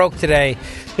stuff broke today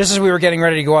just as we were getting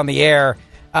ready to go on the air.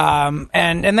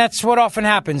 And that's what often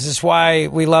happens. It's why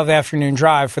we love Afternoon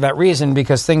Drive for that reason,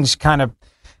 because things kind of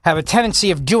have a tendency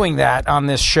of doing that on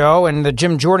this show. And the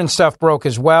Jim Jordan stuff broke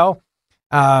as well.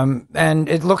 And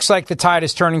it looks like the tide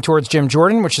is turning towards Jim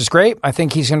Jordan, which is great. I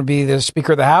think he's going to be the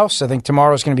Speaker of the House. I think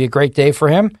tomorrow is going to be a great day for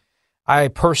him. I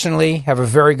personally have a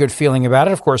very good feeling about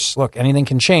it. Of course, look, anything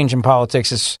can change in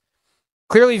politics. It's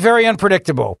clearly very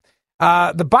unpredictable.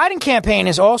 The Biden campaign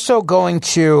is also going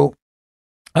to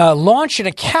launch an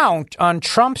account on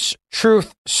Trump's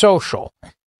Truth Social.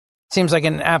 Seems like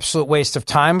an absolute waste of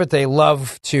time, but they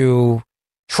love to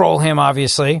troll him,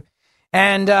 obviously.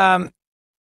 And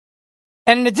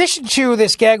in addition to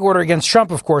this gag order against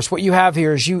Trump, of course, what you have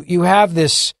here is you have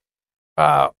this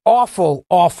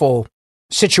awful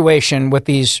situation with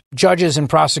these judges and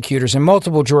prosecutors in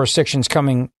multiple jurisdictions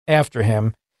coming after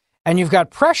him. And you've got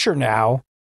pressure now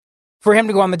for him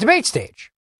to go on the debate stage.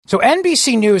 So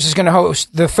NBC News is going to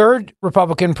host the 3rd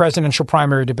Republican presidential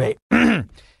primary debate. And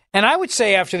I would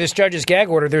say after this judge's gag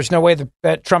order, there's no way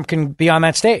that Trump can be on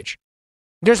that stage.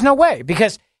 There's no way,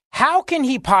 because how can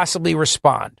he possibly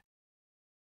respond?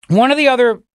 One of the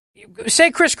other, say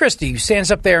Chris Christie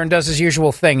stands up there and does his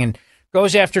usual thing and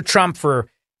goes after Trump for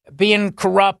being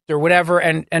corrupt or whatever,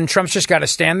 and Trump's just got to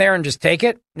stand there and just take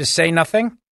it, just say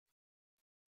nothing,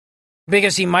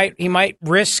 because he might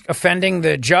risk offending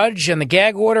the judge and the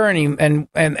gag order, and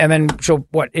then she'll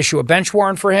issue a bench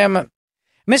warrant for him. And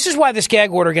this is why this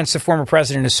gag order against the former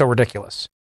president is so ridiculous.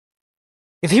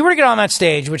 If he were to get on that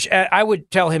stage, which I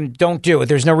would tell him, don't do it.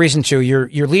 There's no reason to.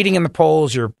 You're leading in the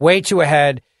polls. You're way too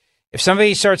ahead. If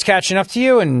somebody starts catching up to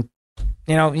you, and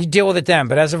you deal with it then.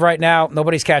 But as of right now,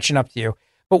 nobody's catching up to you.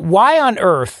 But why on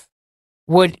earth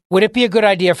would it be a good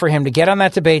idea for him to get on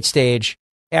that debate stage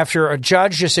after a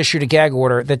judge just issued a gag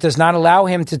order that does not allow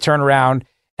him to turn around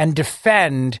and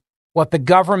defend what the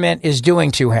government is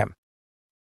doing to him,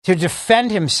 to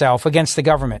defend himself against the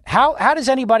government? How does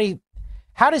anybody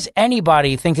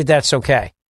think that that's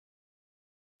okay?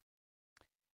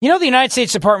 You know, the United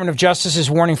States Department of Justice is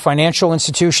warning financial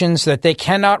institutions that they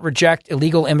cannot reject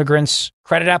illegal immigrants'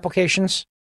 credit applications,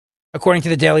 according to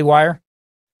the Daily Wire.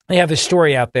 They have this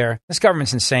story out there. This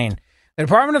government's insane. The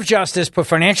Department of Justice put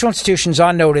financial institutions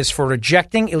on notice for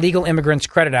rejecting illegal immigrants'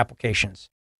 credit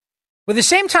applications. But at the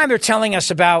same time, they're telling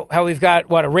us about how we've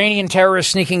got, Iranian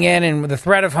terrorists sneaking in and the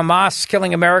threat of Hamas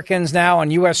killing Americans now on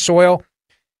U.S. soil.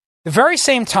 The very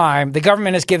same time, the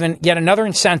government has given yet another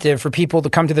incentive for people to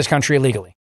come to this country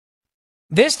illegally.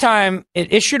 This time,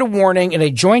 it issued a warning in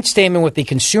a joint statement with the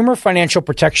Consumer Financial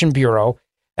Protection Bureau.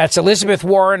 That's Elizabeth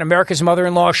Warren, America's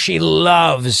mother-in-law. She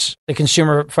loves the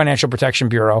Consumer Financial Protection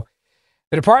Bureau.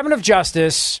 The Department of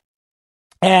Justice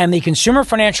and the Consumer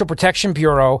Financial Protection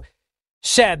Bureau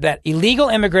said that illegal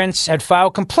immigrants had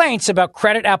filed complaints about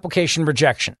credit application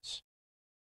rejections.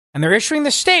 And they're issuing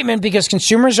this statement because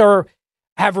consumers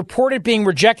have reported being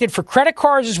rejected for credit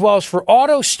cards as well as for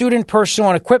auto, student, personal,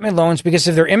 and equipment loans because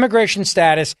of their immigration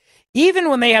status, even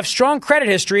when they have strong credit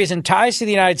histories and ties to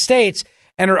the United States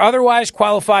and are otherwise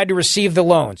qualified to receive the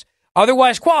loans.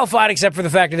 Otherwise qualified except for the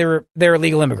fact that they're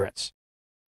illegal immigrants.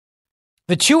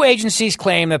 The two agencies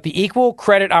claim that the Equal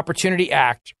Credit Opportunity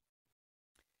Act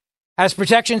has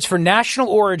protections for national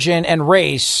origin and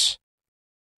race,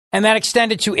 and that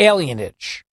extended to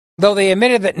alienage, though they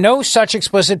admitted that no such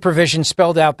explicit provision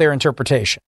spelled out their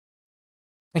interpretation.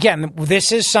 Again,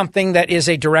 this is something that is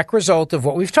a direct result of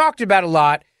what we've talked about a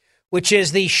lot, which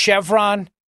is the Chevron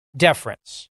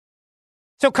deference.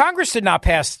 So Congress did not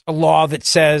pass a law that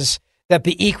says that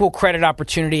the Equal Credit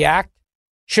Opportunity Act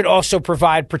should also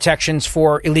provide protections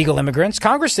for illegal immigrants.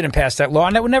 Congress didn't pass that law,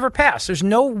 and that would never pass. There's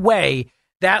no way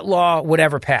that law would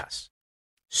ever pass.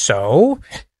 So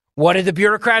what did the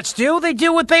bureaucrats do? They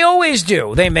do what they always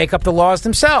do. They make up the laws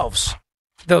themselves.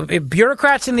 The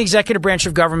bureaucrats in the executive branch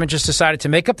of government just decided to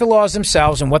make up the laws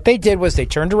themselves. And what they did was they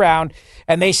turned around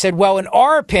and they said, well, in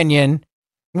our opinion,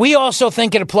 we also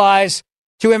think it applies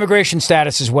to immigration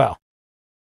status as well.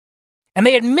 And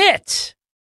they admit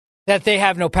that they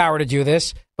have no power to do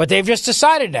this, but they've just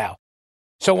decided now.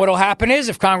 So what will happen is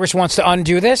if Congress wants to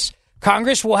undo this,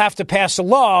 Congress will have to pass a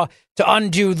law to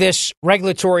undo this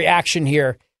regulatory action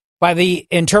here by the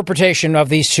interpretation of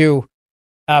these two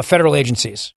federal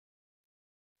agencies.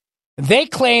 They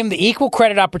claim the Equal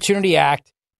Credit Opportunity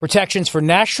Act protections for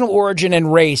national origin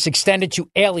and race extended to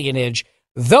alienage,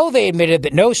 though they admitted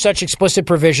that no such explicit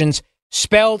provisions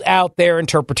spelled out their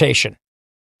interpretation.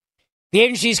 The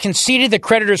agencies conceded that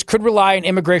creditors could rely on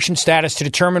immigration status to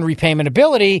determine repayment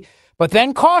ability, but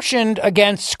then cautioned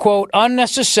against, quote,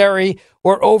 unnecessary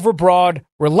or overbroad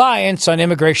reliance on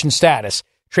immigration status.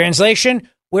 Translation,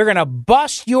 we're going to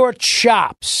bust your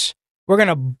chops. We're going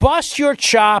to bust your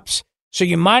chops, so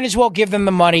you might as well give them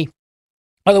the money.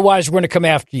 Otherwise, we're going to come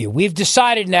after you. We've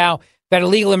decided now that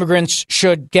illegal immigrants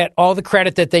should get all the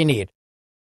credit that they need.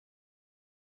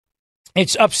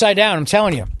 It's upside down, I'm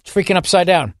telling you. It's freaking upside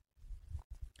down.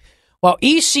 While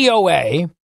ECOA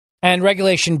and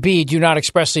Regulation B do not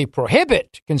expressly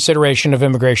prohibit consideration of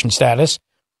immigration status,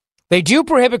 they do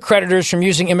prohibit creditors from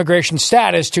using immigration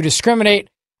status to discriminate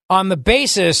on the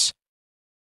basis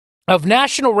of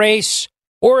national race,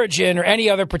 origin, or any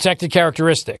other protected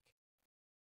characteristic.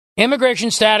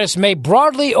 Immigration status may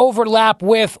broadly overlap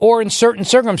with, or in certain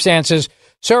circumstances,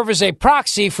 serve as a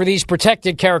proxy for these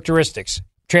protected characteristics.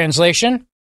 Translation,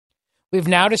 we've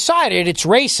now decided it's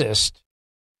racist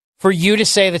for you to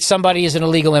say that somebody is an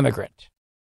illegal immigrant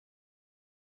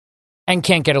and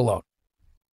can't get a loan.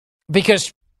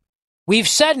 Because we've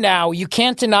said now you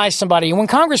can't deny somebody. And when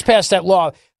Congress passed that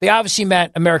law, they obviously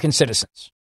meant American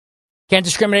citizens. Can't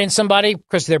discriminate against somebody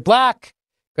because they're black,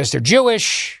 because they're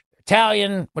Jewish,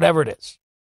 Italian, whatever it is.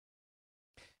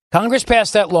 Congress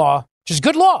passed that law, which is a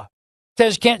good law. It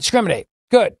says you can't discriminate.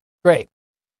 Good, great.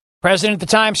 President at the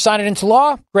time signed it into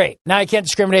law. Great. Now you can't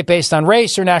discriminate based on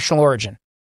race or national origin.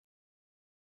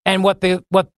 And what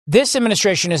this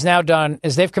administration has now done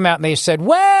is they've come out and they've said,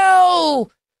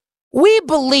 well, we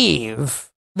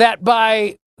believe that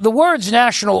by the words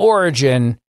national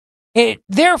origin, it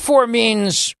therefore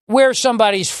means where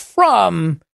somebody's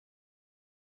from,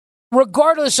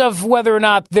 regardless of whether or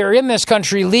not they're in this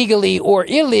country legally or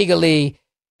illegally.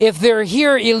 If they're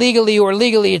here illegally or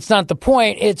legally, it's not the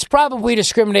point. It's probably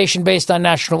discrimination based on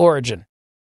national origin.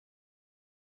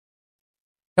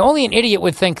 Now, only an idiot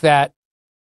would think that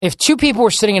if two people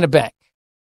were sitting in a bank,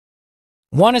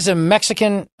 one is a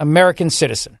Mexican-American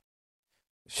citizen,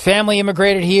 his family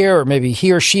immigrated here, or maybe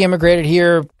he or she immigrated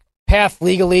here, path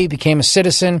legally, became a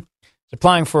citizen, is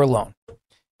applying for a loan.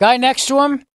 Guy next to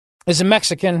him is a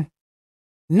Mexican,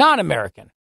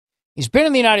 non-American. He's been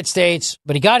in the United States,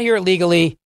 but he got here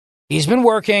illegally. He's been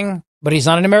working. but he's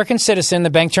not an American citizen. The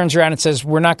bank turns around and says,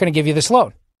 we're not going to give you this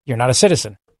loan. You're not a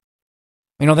citizen.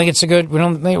 We don't think it's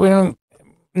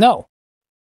no.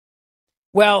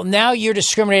 Well, now you're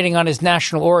discriminating on his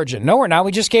national origin. No, we're not.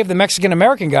 We just gave the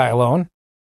Mexican-American guy a loan,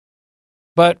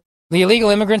 but the illegal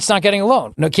immigrant's not getting a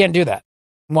loan. No, can't do that.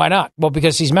 Why not? Well,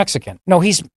 because he's Mexican. No,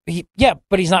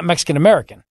 but he's not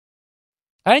Mexican-American.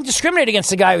 I didn't discriminate against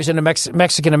the guy who's a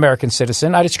Mexican-American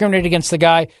citizen. I discriminated against the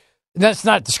guy. That's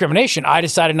not discrimination. I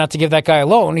decided not to give that guy a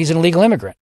loan. He's an illegal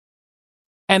immigrant.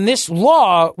 And this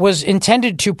law was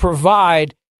intended to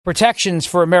provide protections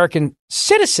for American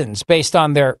citizens based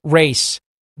on their race,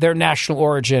 their national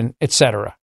origin,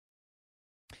 etc.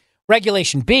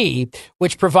 Regulation B,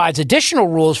 which provides additional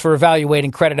rules for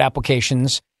evaluating credit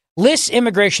applications, lists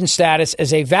immigration status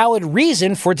as a valid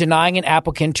reason for denying an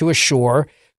applicant to assure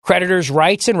creditors'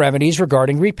 rights and remedies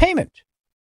regarding repayment.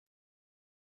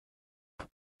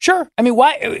 Sure. I mean,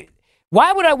 why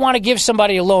would I want to give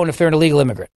somebody a loan if they're an illegal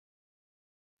immigrant?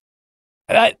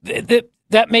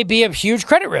 That may be a huge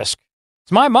credit risk.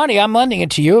 It's my money. I'm lending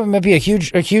it to you. It may be a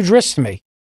huge risk to me.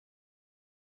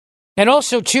 And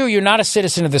also, too, you're not a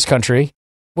citizen of this country,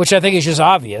 which I think is just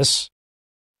obvious.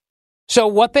 So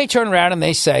what they turn around and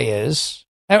they say is,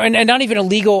 and not even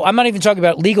illegal, I'm not even talking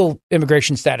about legal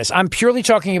immigration status. I'm purely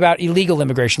talking about illegal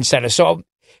immigration status. So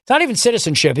it's not even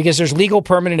citizenship because there's legal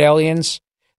permanent aliens.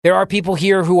 There are people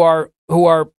here who are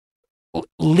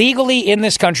legally in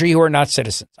this country who are not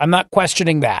citizens. I'm not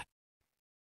questioning that.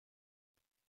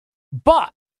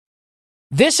 But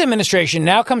this administration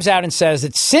now comes out and says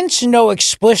that since no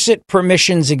explicit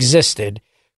permissions existed,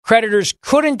 creditors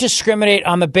couldn't discriminate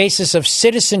on the basis of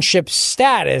citizenship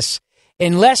status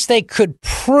unless they could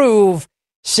prove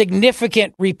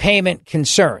significant repayment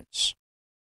concerns.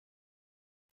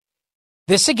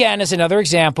 This, again, is another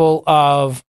example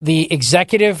of the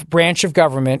executive branch of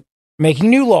government making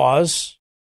new laws,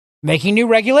 making new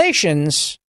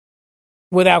regulations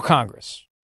without Congress,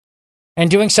 and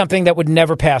doing something that would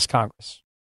never pass Congress.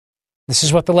 This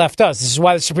is what the left does. This is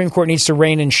why the Supreme Court needs to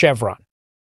rein in Chevron.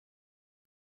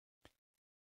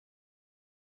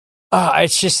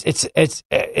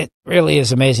 It really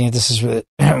is amazing. This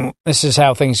is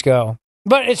how things go.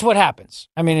 But it's what happens.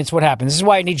 I mean, it's what happens. This is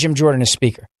why you need Jim Jordan as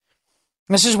Speaker.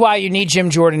 This is why you need Jim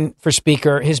Jordan for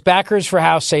Speaker. His backers for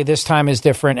House say this time is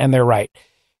different, and they're right.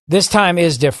 This time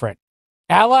is different.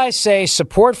 Allies say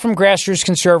support from grassroots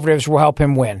conservatives will help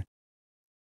him win.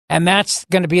 And that's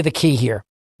going to be the key here.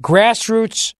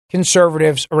 Grassroots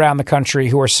conservatives around the country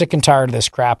who are sick and tired of this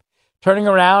crap, turning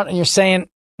around and you're saying,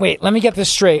 wait, let me get this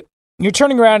straight. You're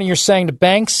turning around and you're saying to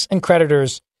banks and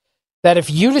creditors that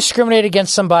if you discriminate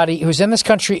against somebody who's in this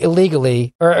country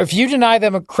illegally, or if you deny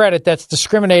them a credit that's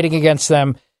discriminating against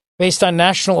them based on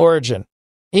national origin,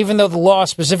 even though the law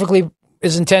specifically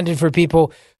is intended for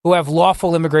people who have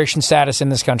lawful immigration status in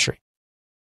this country.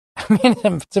 I mean,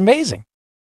 it's amazing.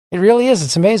 It really is.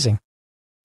 It's amazing.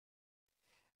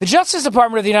 The Justice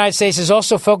Department of the United States is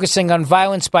also focusing on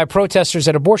violence by protesters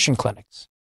at abortion clinics.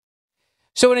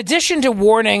 So in addition to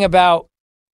warning about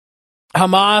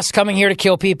Hamas coming here to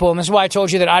kill people, and this is why I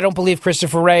told you that I don't believe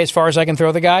Christopher Wray as far as I can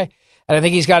throw the guy, and I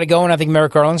think he's got to go, and I think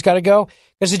Merrick Garland's got to go,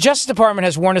 because the Justice Department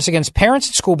has warned us against parents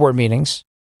at school board meetings.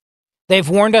 They've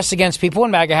warned us against people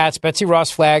in MAGA hats, Betsy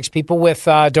Ross flags, people with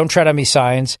don't tread on me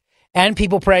signs, and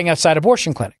people praying outside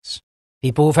abortion clinics,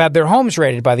 people who've had their homes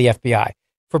raided by the FBI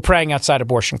for praying outside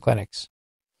abortion clinics.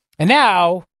 And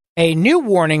now a new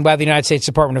warning by the United States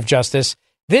Department of Justice,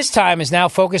 this time is now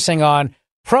focusing on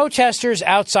protesters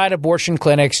outside abortion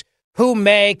clinics who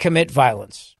may commit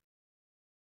violence.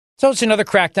 So it's another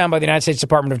crackdown by the United States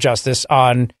Department of Justice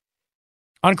on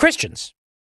Christians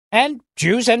and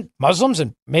Jews and Muslims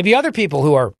and maybe other people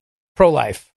who are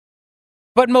pro-life,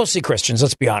 but mostly Christians,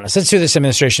 let's be honest. That's who this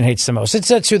administration hates the most.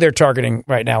 That's who they're targeting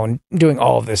right now and doing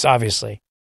all of this, obviously.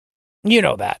 You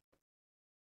know that.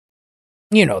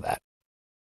 You know that.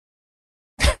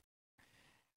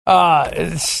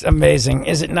 It's amazing,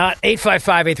 is it not?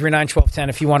 855-839-1210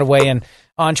 if you want to weigh in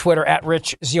on Twitter at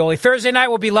Rich Zioli. Thursday night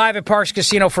we'll be live at Parks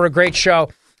Casino for a great show.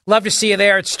 Love to see you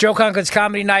there. It's Joe Conklin's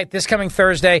Comedy Night this coming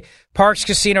Thursday.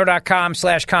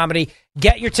 ParksCasino.com/comedy.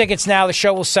 Get your tickets now. The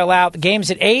show will sell out. The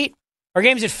game's at 8 or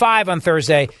game's at 5 on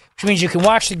Thursday, which means you can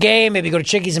watch the game, maybe go to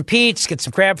Chickies and Pete's, get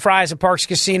some crab fries at Parks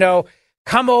Casino,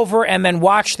 come over and then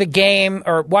watch the game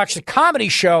or watch the comedy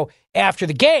show after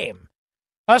the game.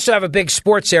 I also have a big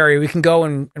sports area. We can go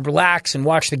and relax and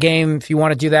watch the game if you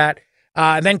want to do that.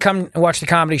 And then come and watch the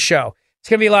comedy show. It's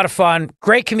going to be a lot of fun.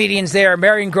 Great comedians there.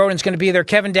 Marion Grodin's going to be there.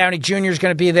 Kevin Downey Jr. is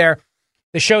going to be there.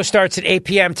 The show starts at 8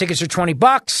 p.m. Tickets are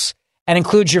 $20 and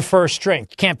includes your first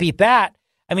drink. You can't beat that.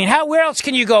 I mean, where else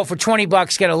can you go for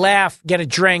 $20, get a laugh, get a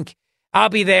drink? I'll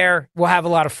be there. We'll have a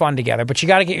lot of fun together. But you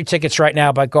got to get your tickets right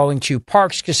now by going to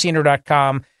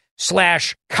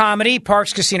parkscasino.com/comedy,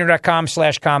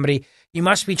 parkscasino.com/comedy. You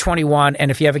must be 21, and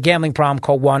if you have a gambling problem,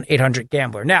 call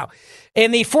 1-800-GAMBLER. Now,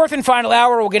 in the fourth and final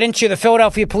hour, we'll get into the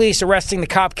Philadelphia police arresting the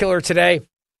cop killer today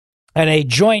and a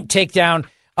joint takedown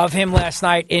of him last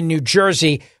night in New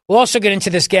Jersey. We'll also get into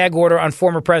this gag order on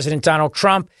former President Donald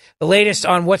Trump, the latest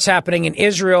on what's happening in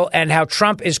Israel, and how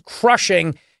Trump is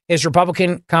crushing his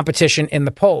Republican competition in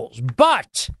the polls.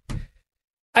 But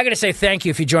I got to say thank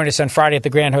you if you joined us on Friday at the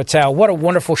Grand Hotel. What a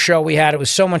wonderful show we had. It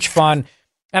was so much fun.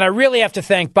 And I really have to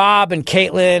thank Bob and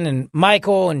Caitlin and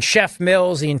Michael and Chef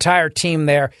Mills, the entire team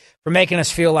there, for making us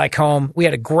feel like home. We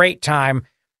had a great time.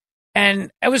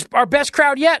 And it was our best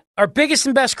crowd yet, our biggest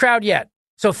and best crowd yet.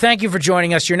 So thank you for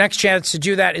joining us. Your next chance to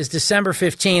do that is December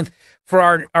 15th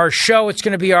for our show. It's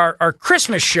going to be our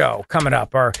Christmas show coming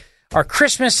up, our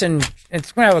Christmas, and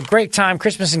it's going to have a great time.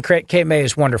 Christmas and Cape May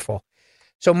is wonderful.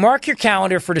 So mark your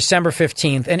calendar for December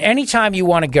 15th, and anytime you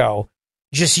want to go,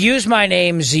 just use my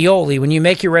name, Zioli. When you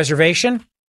make your reservation,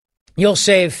 you'll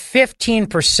save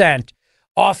 15%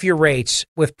 off your rates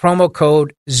with promo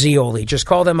code Zioli. Just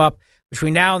call them up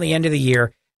between now and the end of the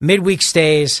year. Midweek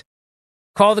stays.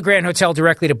 Call the Grand Hotel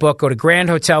directly to book. Go to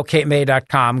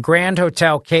grandhotelcapemay.com,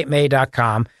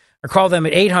 grandhotelcapemay.com, or call them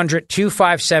at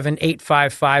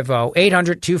 800-257-8550,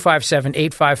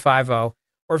 800-257-8550,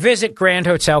 or visit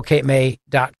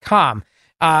grandhotelcapemay.com.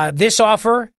 This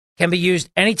offer can be used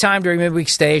anytime during midweek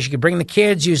stays. You can bring the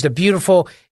kids, use the beautiful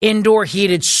indoor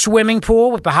heated swimming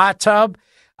pool with the hot tub.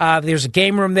 There's a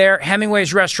game room there.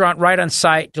 Hemingway's restaurant right on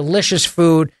site. Delicious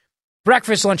food,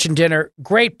 breakfast, lunch, and dinner.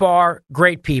 Great bar,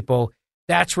 great people.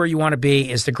 That's where you want to be,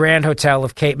 is the Grand Hotel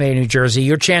of Cape May, New Jersey.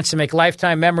 Your chance to make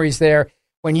lifetime memories there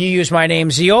when you use my name,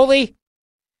 Zioli.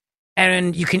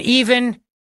 And you can even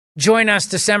join us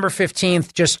December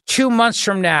 15th, just 2 months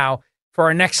from now, for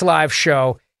our next live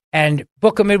show, and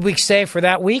book a midweek stay for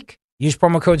that week. Use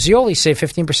promo code Zioli, save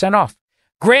 15% off.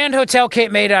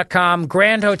 GrandHotelCapeMay.com,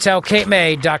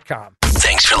 GrandHotelCapeMay.com.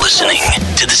 Thanks for listening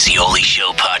to the Zioli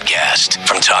Show podcast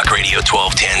from Talk Radio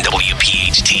 1210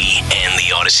 WPHT and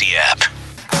the Odyssey app.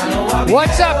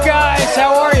 What's up, guys?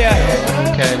 How are you?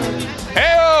 Okay.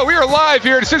 Hey, we are live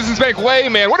here at Citizens Bank Way,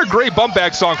 man. What a great bump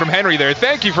back song from Henry there.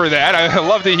 Thank you for that. I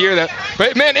love to hear that.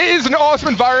 But, man, it is an awesome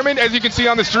environment, as you can see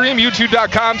on the stream,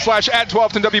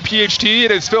 youtube.com/@1210WPHT.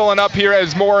 It is filling up here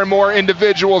as more and more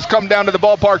individuals come down to the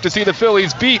ballpark to see the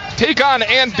Phillies take on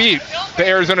and beat the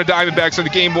Arizona Diamondbacks in the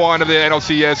Game 1 of the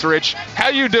NLCS. Rich, how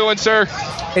you doing, sir?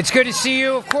 It's good to see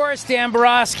you, of course, Dan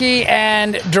Borowski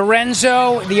and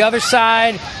Dorenzo, the other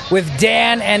side with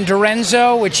Dan and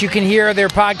Dorenzo, which you can hear their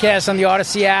podcast on the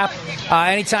Odyssey app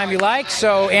anytime you like.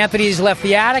 So Anthony's left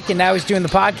the attic, and now he's doing the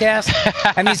podcast.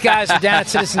 And these guys are down at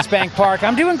Citizens Bank Park.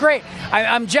 I'm doing great.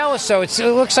 I'm jealous, though. It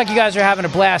looks like you guys are having a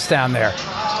blast down there.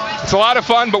 It's a lot of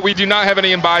fun, but we do not have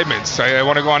any imbibements. I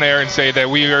want to go on air and say that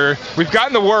we've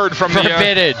gotten the word from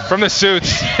the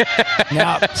suits.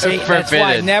 No, see, that's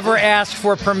why I never ask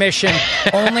for permission,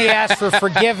 only ask for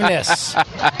forgiveness.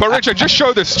 But Rich, I just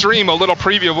showed the stream a little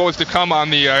preview of what was to come on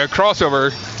the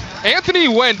crossover. Anthony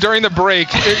went during the break.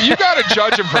 You got to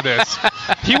judge him for this.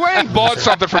 He went and bought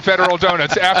something for Federal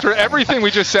Donuts after everything we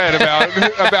just said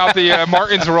about the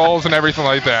Martin's rolls and everything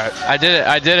like that. I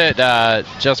did it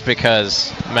just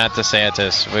because Matt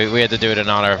DeSantis. We had to do it in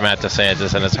honor of Matt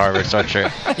DeSantis and his Harvard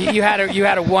sweatshirt. You had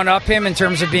to one up him in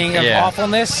terms of being of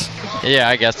awfulness. Yeah,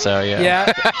 I guess so.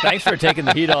 Yeah. Thanks for taking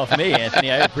the heat off me,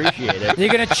 Anthony. I appreciate it. You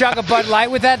gonna chug a Bud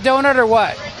Light with that donut or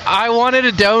what? I wanted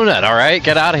a donut. All right,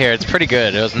 get out of here. It's pretty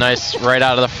good. It was nice, right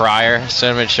out of the fryer,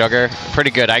 cinnamon sugar. Pretty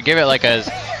good. I give it like a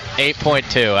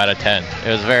 8.2 out of 10.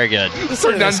 It was very good. This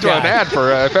turned into an ad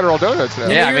for Federal Donuts now.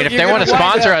 Yeah, I mean, if they want to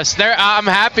sponsor us, I'm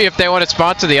happy if they want to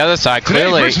sponsor the other side.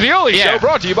 Clearly, Rich Zioli Show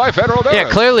brought to you by Federal Donuts. Yeah,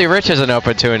 clearly Rich isn't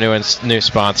open to a new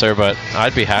sponsor, but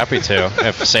I'd be happy to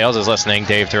if sales is listening,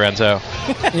 Dave Dorenzo.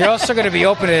 You're also going to be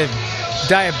open to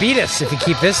diabetes if you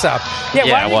keep this up. Yeah,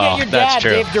 why don't you get your dad,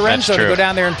 Dave Dorenzo, to go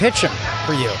down there and pitch him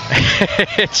for you?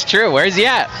 It's true. Where's he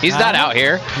at? He's not out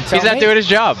here. He's not doing his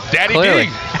job. Daddy clearly.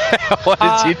 D. What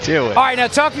is he doing? All right, now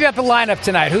talk to me about the lineup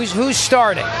tonight. Who's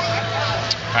starting?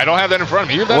 I don't have that in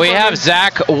front of me. We have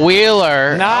Zach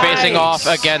Wheeler facing off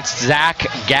against Zach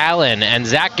Gallen. And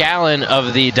Zach Gallen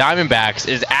of the Diamondbacks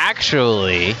is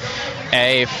actually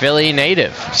a Philly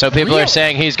native. So people are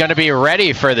saying he's going to be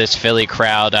ready for this Philly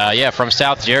crowd. From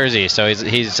South Jersey. So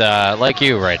he's like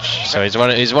you, Rich. So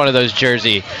he's one of those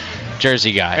Jersey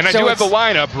guys. And I do have the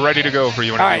lineup ready to go for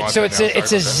you. All right, so it's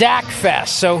a Zach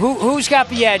fest. So who's got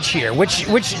the edge here? Which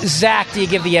Zach do you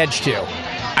give the edge to?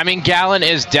 I mean, Gallen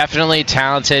is definitely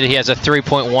talented. He has a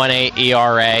 3.18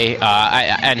 ERA,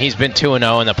 and he's been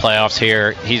 2-0 in the playoffs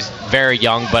here. He's very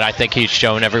young, but I think he's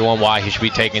shown everyone why he should be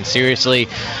taken seriously.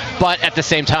 But at the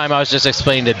same time, I was just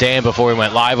explaining to Dan before we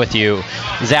went live with you,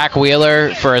 Zach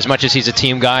Wheeler, for as much as he's a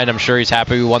team guy, and I'm sure he's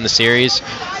happy we won the series,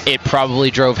 it probably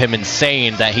drove him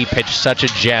insane that he pitched such a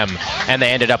gem, and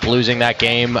they ended up losing that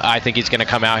game. I think he's going to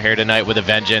come out here tonight with a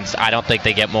vengeance. I don't think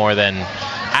they get more than,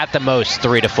 at the most,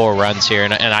 3 to 4 runs here,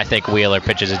 and I think Wheeler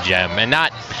pitches a gem. And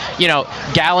not,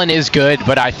 Gallen is good,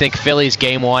 but I think Philly's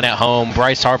game 1 at home,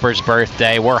 Bryce Harper's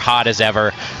birthday, we're hot as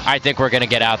ever. I think we're going to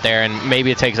get out there, and maybe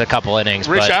it takes a couple innings.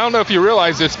 Rich, I don't know if you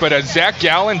realize this, but Zach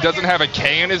Gallen doesn't have a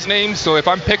K in his name, so if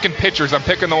I'm picking pitchers, I'm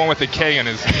picking the one with the K in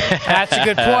his name. That's a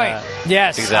good point.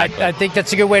 Yes, exactly. I think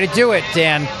that's a good way to do it,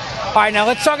 Dan. All right, now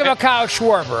let's talk about Kyle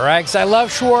Schwarber, all right? Because I love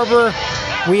Schwarber.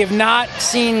 We have not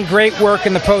seen great work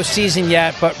in the postseason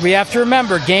yet, but we have to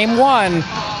remember, Game 1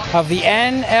 of the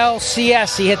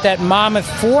NLCS, he hit that mammoth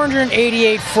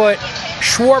 488-foot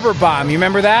Schwarber bomb. You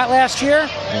remember that last year?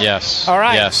 Yes. All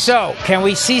right, yes. So can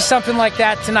we see something like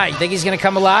that tonight? You think he's going to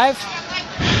come alive?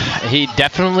 He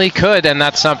definitely could, and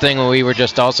that's something we were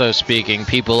just also speaking.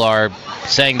 People are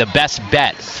saying the best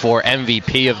bet for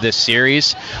MVP of this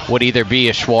series would either be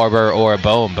a Schwarber or a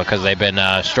Bohm because they've been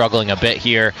struggling a bit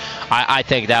here. I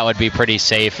think that would be pretty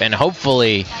safe, and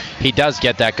hopefully he does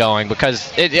get that going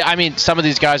because, some of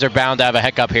these guys are bound to have a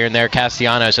hiccup here and there.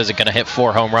 Castellanos isn't going to hit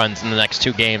 4 home runs in the next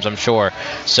 2 games, I'm sure.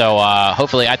 So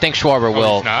hopefully I think Schwarber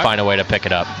will find a way to pick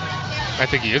it up. I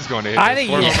think he is going to hit I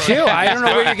think he is, too. I don't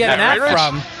know where you're getting that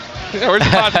from. Yeah, where's the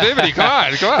positivity? Come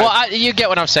on. Well, you get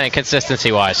what I'm saying,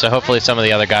 consistency-wise. So hopefully some of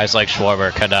the other guys like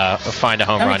Schwarber could find a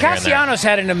home run here and there. Castellanos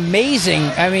had an amazing.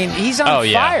 He's on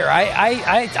fire.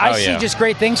 I see just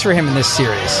great things for him in this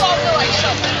series.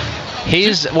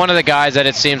 He's one of the guys that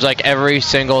it seems like every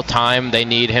single time they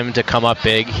need him to come up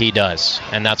big, he does.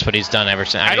 And that's what he's done ever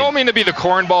since. I don't mean to be the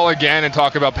cornball again and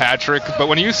talk about Patrick, but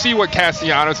when you see what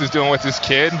Castellanos is doing with his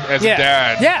kid as a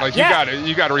dad,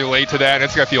 you got to relate to that, and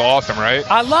it's got to feel awesome, right?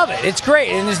 I love it. It's great,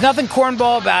 and there's nothing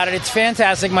cornball about it. It's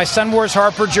fantastic. My son wears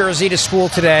Harper jersey to school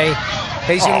today.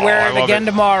 He's going to wear it again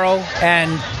tomorrow,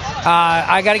 and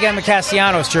I got to get him a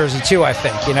Castellanos jersey too, I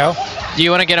think, Do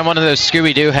you want to get him one of those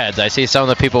Scooby-Doo heads? I see some of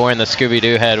the people wearing the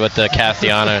Scooby-Doo head with the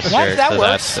Castellanos shirt. That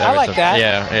works. I like that.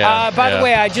 Yeah. By the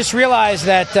way, I just realized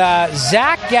that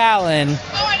Zach Gallen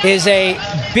is a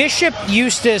Bishop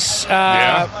Eustace.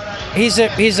 He's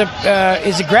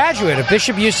a graduate of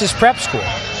Bishop Eustace Prep School.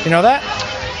 You know that?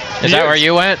 Is that where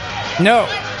you went? No,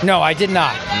 I did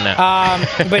not. No.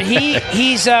 But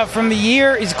he's from the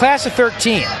year. He's a class of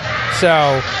 13.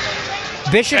 So.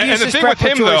 Bishop Eustace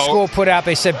Preparatory School put out,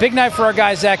 they said, big night for our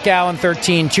guy Zach Gallen,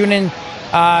 13. Tune in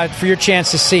for your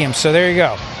chance to see him. So there you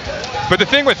go. But the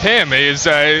thing with him is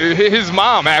his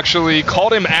mom actually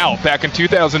called him out back in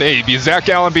 2008 because Zach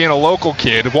Gallen, being a local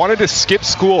kid, wanted to skip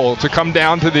school to come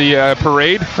down to the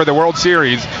parade for the World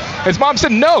Series. His mom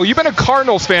said, no, you've been a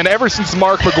Cardinals fan ever since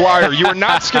Mark McGwire. You are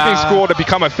not skipping school to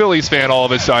become a Phillies fan all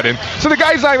of a sudden. So the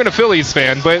guy's not even a Phillies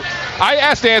fan. But I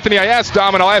asked Anthony, I asked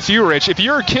Dom, and I'll ask you, Rich, if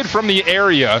you're a kid from the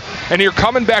area and you're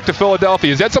coming back to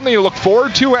Philadelphia, is that something you look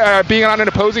forward to being on an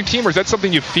opposing team, or is that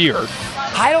something you fear?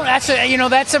 I don't.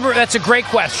 That's a great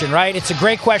question, right? It's a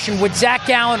great question. Would Zach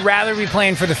Gallen rather be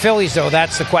playing for the Phillies, though?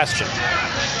 That's the question.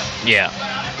 Yeah.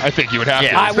 I think you would have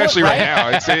to, especially right now.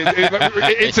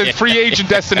 It's a free agent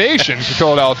destination for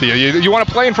Philadelphia. You want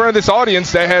to play in front of this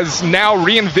audience that has now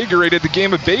reinvigorated the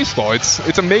game of baseball.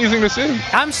 It's amazing to see.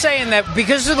 I'm saying that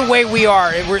because of the way we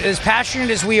are, we're as passionate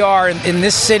as we are in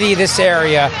this city, this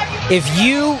area, if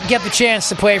you get the chance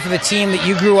to play for the team that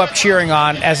you grew up cheering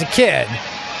on as a kid,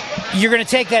 you're going to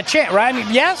take that chance, right?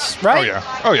 Yes, right?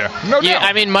 Oh, yeah. No doubt. Yeah,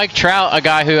 I mean, Mike Trout, a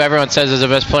guy who everyone says is the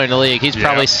best player in the league, he's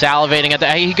probably salivating at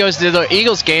that. He goes to the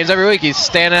Eagles games every week. He's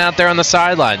standing out there on the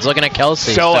sidelines looking at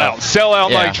Kelsey. Sell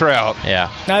out Mike Trout.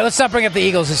 Yeah. Now, let's not bring up the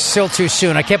Eagles. It's still too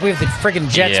soon. I can't believe the friggin'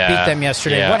 Jets beat them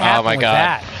yesterday. Yeah. What happened with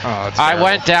that? I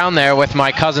went down there with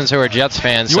my cousins who are Jets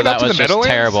fans, so that was just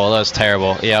terrible. That was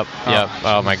terrible. Yep.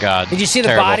 Oh, my God. Did you see the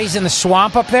bodies in the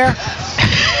swamp up there?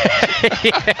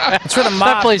 It's where the mob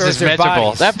that place is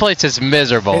miserable. That place is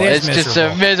miserable. It's just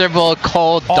a miserable,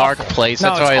 cold, dark place.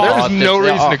 That's why there's no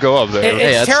reason to go up there.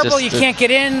 It's terrible. You can't get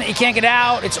in. You can't get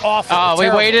out. It's awful. Oh, we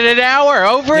waited an hour,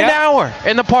 an hour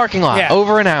in the parking lot.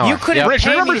 Over an hour. You couldn't Rich,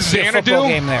 you remember Xanadu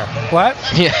game there? What?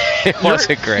 Yeah, it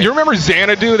wasn't great. You remember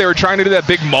Xanadu? They were trying to do that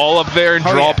big mall up there and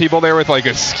draw people there with like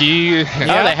a ski. Oh,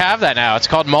 they have that now. It's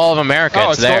called Mall of America. Oh,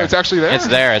 it's there. It's actually there. It's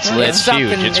there. It's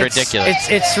huge. It's ridiculous.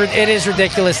 It is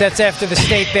ridiculous. That's after the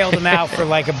state bailed him out for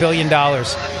like $1 billion.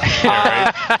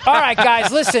 All right,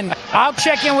 guys, listen, I'll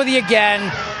check in with you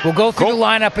again. We'll go through the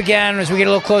lineup again as we get a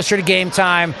little closer to game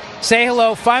time. Say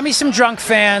hello. Find me some drunk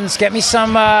fans. Get me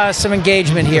some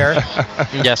engagement here.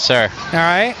 Yes, sir. All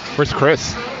right. Where's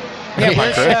Chris?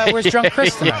 Yeah, where's drunk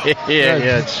Chris tonight?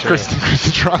 Yeah, it's true. Chris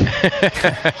is drunk.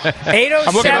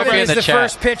 8:07 is the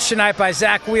first pitch tonight by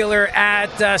Zach Wheeler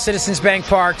at Citizens Bank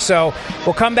Park. So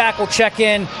we'll come back. We'll check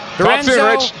in.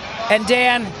 Lorenzo and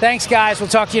Dan, thanks, guys. We'll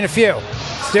talk to you in a few.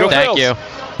 Thank you.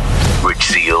 Rich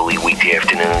Cioli, weekday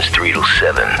afternoons 3 to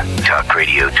 7. Talk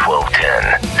Radio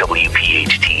 1210,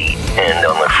 WPHT, and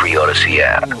on the free Odyssey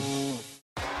app.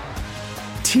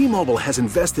 T-Mobile has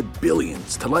invested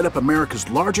billions to light up America's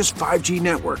largest 5G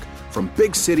network, from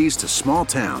big cities to small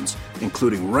towns,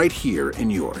 including right here in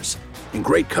yours. And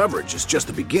great coverage is just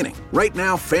the beginning. Right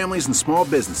now, families and small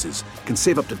businesses can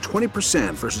save up to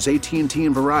 20% versus AT&T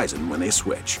and Verizon when they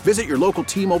switch. Visit your local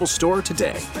T-Mobile store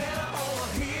today.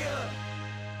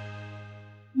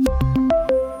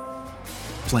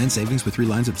 Plan savings with 3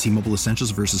 lines of T-Mobile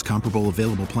Essentials versus comparable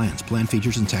available plans. Plan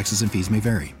features and taxes and fees may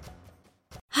vary.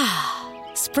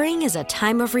 Spring is a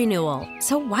time of renewal,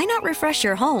 so why not refresh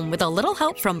your home with a little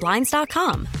help from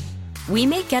Blinds.com? We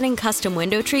make getting custom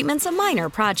window treatments a minor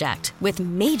project with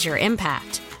major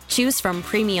impact. Choose from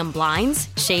premium blinds,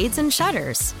 shades, and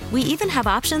shutters. We even have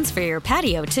options for your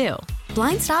patio, too.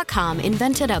 Blinds.com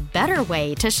invented a better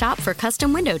way to shop for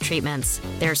custom window treatments.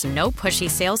 There's no pushy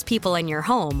salespeople in your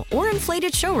home or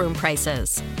inflated showroom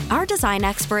prices. Our design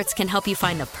experts can help you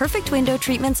find the perfect window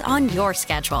treatments on your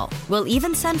schedule. We'll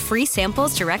even send free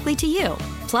samples directly to you.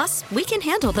 Plus, we can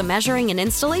handle the measuring and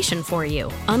installation for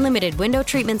you. Unlimited window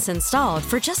treatments installed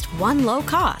for just one low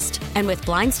cost. And with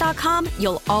Blinds.com,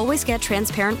 you'll always get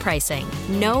transparent pricing.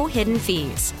 No hidden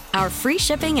fees. Our free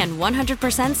shipping and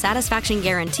 100% satisfaction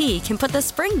guarantee can put the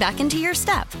spring back into your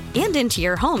step and into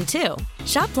your home, too.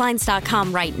 Shop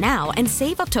Blinds.com right now and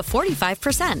save up to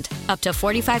 45%. Up to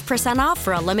 45% off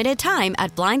for a limited time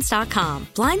at Blinds.com.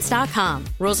 Blinds.com.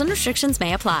 Rules and restrictions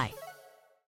may apply.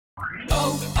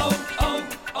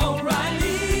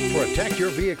 Protect your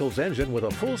vehicle's engine with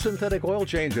a full synthetic oil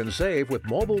change and save with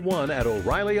Mobile One at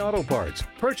O'Reilly Auto Parts.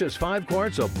 Purchase 5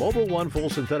 quarts of Mobile One full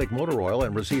synthetic motor oil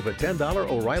and receive a $10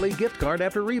 O'Reilly gift card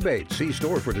after rebate. See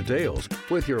store for details.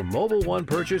 With your Mobile One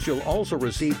purchase, you'll also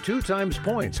receive 2 times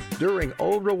points during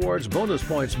O Rewards Bonus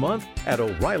Points Month at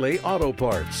O'Reilly Auto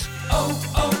Parts.